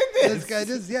guy did this. This guy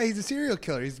does. Yeah, he's a serial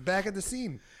killer. He's back at the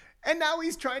scene. And now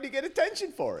he's trying to get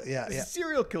attention for it. Yeah, It's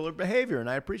serial killer behavior, and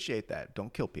I appreciate that.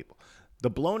 Don't kill people. The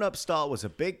blown-up stall was a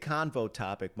big convo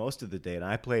topic most of the day, and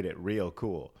I played it real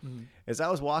cool. Mm-hmm. As I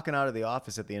was walking out of the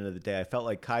office at the end of the day, I felt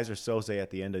like Kaiser Soze at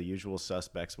the end of The Usual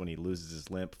Suspects when he loses his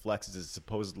limp, flexes his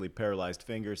supposedly paralyzed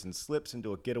fingers, and slips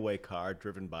into a getaway car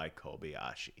driven by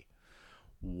Kobayashi.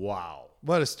 Wow.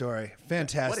 What a story.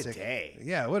 Fantastic. What a day.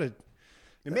 Yeah,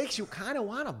 It makes you kind of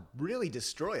want to really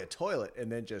destroy a toilet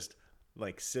and then just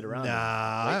like sit around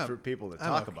Nah, and wait for people to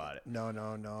talk about it. No.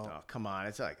 Oh, come on.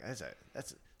 It's like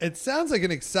that's It sounds like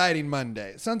an exciting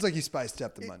Monday. It sounds like he spiced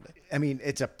up the Monday. I mean,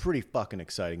 it's a pretty fucking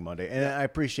exciting Monday, and I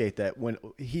appreciate that. When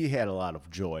he had a lot of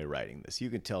joy writing this, you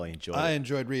can tell he enjoyed I it.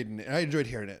 enjoyed reading it. I enjoyed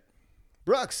hearing it.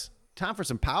 Brooks, time for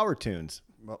some power tunes.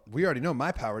 Well, we already know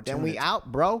my power tune. Then we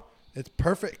out, bro. It's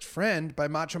Perfect Friend by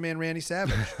Macho Man Randy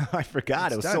Savage. I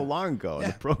forgot. It was done. so long ago in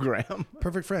Yeah. the program.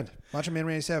 Perfect Friend. Macho Man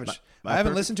Randy Savage. my I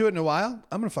haven't perfect- listened to it in a while.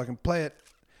 I'm going to fucking play it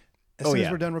as soon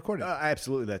as we're done recording.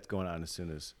 Absolutely, that's going on as soon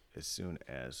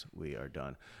as we are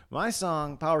done. My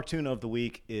song, power tune of the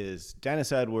week, is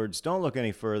Dennis Edwards. Don't look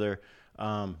any further.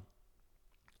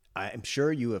 I'm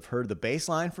sure you have heard the bass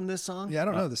line from this song. Yeah, I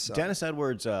don't know this song. Dennis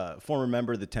Edwards, former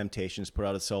member of the Temptations, put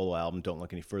out a solo album, Don't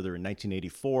Look Any Further, in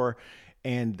 1984.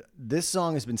 And this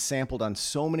song has been sampled on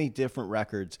so many different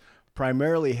records,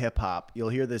 primarily hip hop. You'll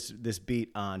hear this beat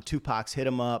on Tupac's Hit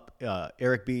 'Em Up,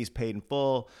 Eric B's Paid in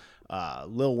Full,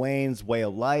 Lil Wayne's Way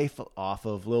of Life off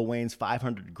of Lil Wayne's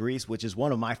 500 Degrees, which is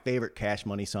one of my favorite Cash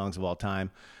Money songs of all time.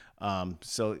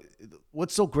 So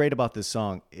what's so great about this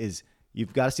song is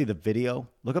you've got to see the video.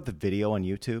 Look up the video on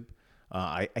YouTube.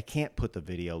 I can't put the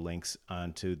video links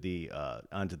onto the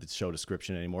show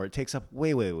description anymore. It takes up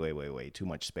way too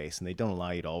much space, and they don't allow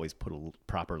you to always put a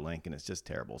proper link, and it's just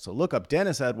terrible. So look up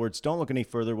Dennis Edwards. Don't look any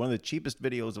further. One of the cheapest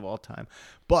videos of all time.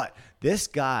 But this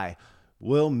guy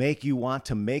will make you want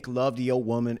to make love to your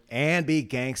woman and be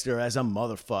gangster as a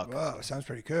motherfucker. Whoa, sounds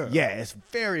pretty cool. Yeah, it's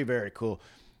very, very cool.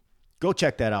 Go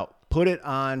check that out. Put it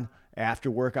on after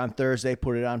work on Thursday.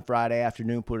 Put it on Friday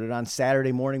afternoon. Put it on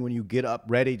Saturday morning when you get up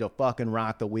ready to fucking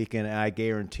rock the weekend. And I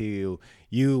guarantee you,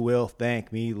 you will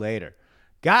thank me later.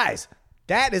 Guys,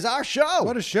 that is our show.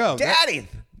 What a show. Daddy.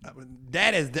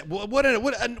 That is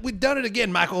we've done it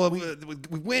again, Michael. We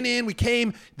went in, we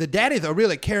came. The daddies are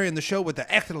really carrying the show with the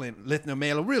excellent listener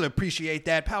mail. I really appreciate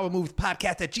that.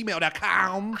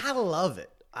 PowerMovesPodcast@gmail.com. I love it.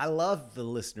 I love the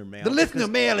listener mail. The listener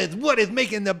mail is what is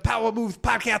making the Power Moves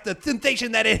Podcast the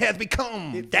sensation that it has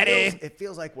become. Daddy. It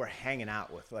feels like we're hanging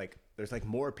out with, like, there's like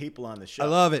more people on the show. I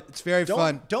love it. It's very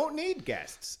fun. Don't need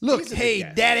guests. Look, These are the hey,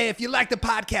 guests. Daddy, if you like the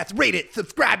podcast, rate it,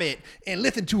 subscribe it, and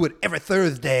listen to it every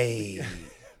Thursday.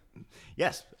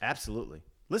 Yes, absolutely.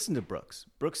 Listen to Brooks.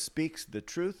 Brooks speaks the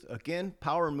truth. Again,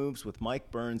 Power Moves with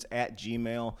Mike Burns at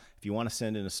Gmail. If you want to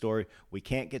send in a story, we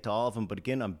can't get to all of them. But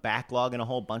again, I'm backlogging a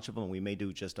whole bunch of them. We may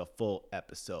do just a full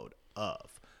episode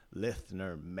of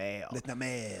Listener Mail. Listener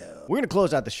mail. We're going to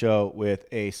close out the show with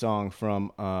a song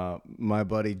from my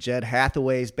buddy Jed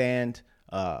Hathaway's band,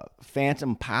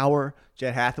 Phantom Power.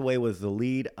 Jed Hathaway was the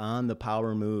lead on the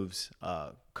Power Moves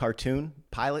cartoon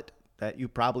pilot that you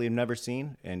probably have never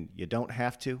seen, and you don't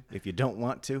have to if you don't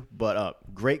want to. But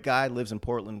great guy, lives in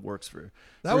Portland, works for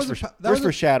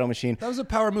Shadow Machine. That was a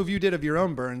power move you did of your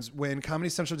own, Burns. When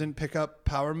Comedy Central didn't pick up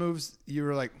Power Moves, you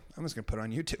were like, I'm just going to put it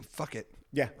on YouTube. Fuck it.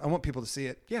 Yeah. I want people to see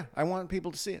it. Yeah, I want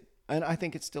people to see it, and I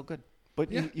think it's still good.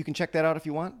 But Yeah. you can check that out if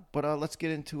you want. But let's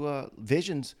get into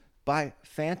Visions by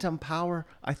Phantom Power.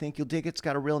 I think you'll dig it. It's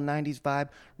got a real 90s vibe,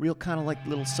 real kind of like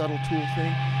little subtle Tool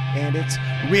thing, and it's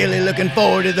really looking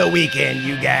forward to the weekend,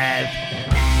 you guys.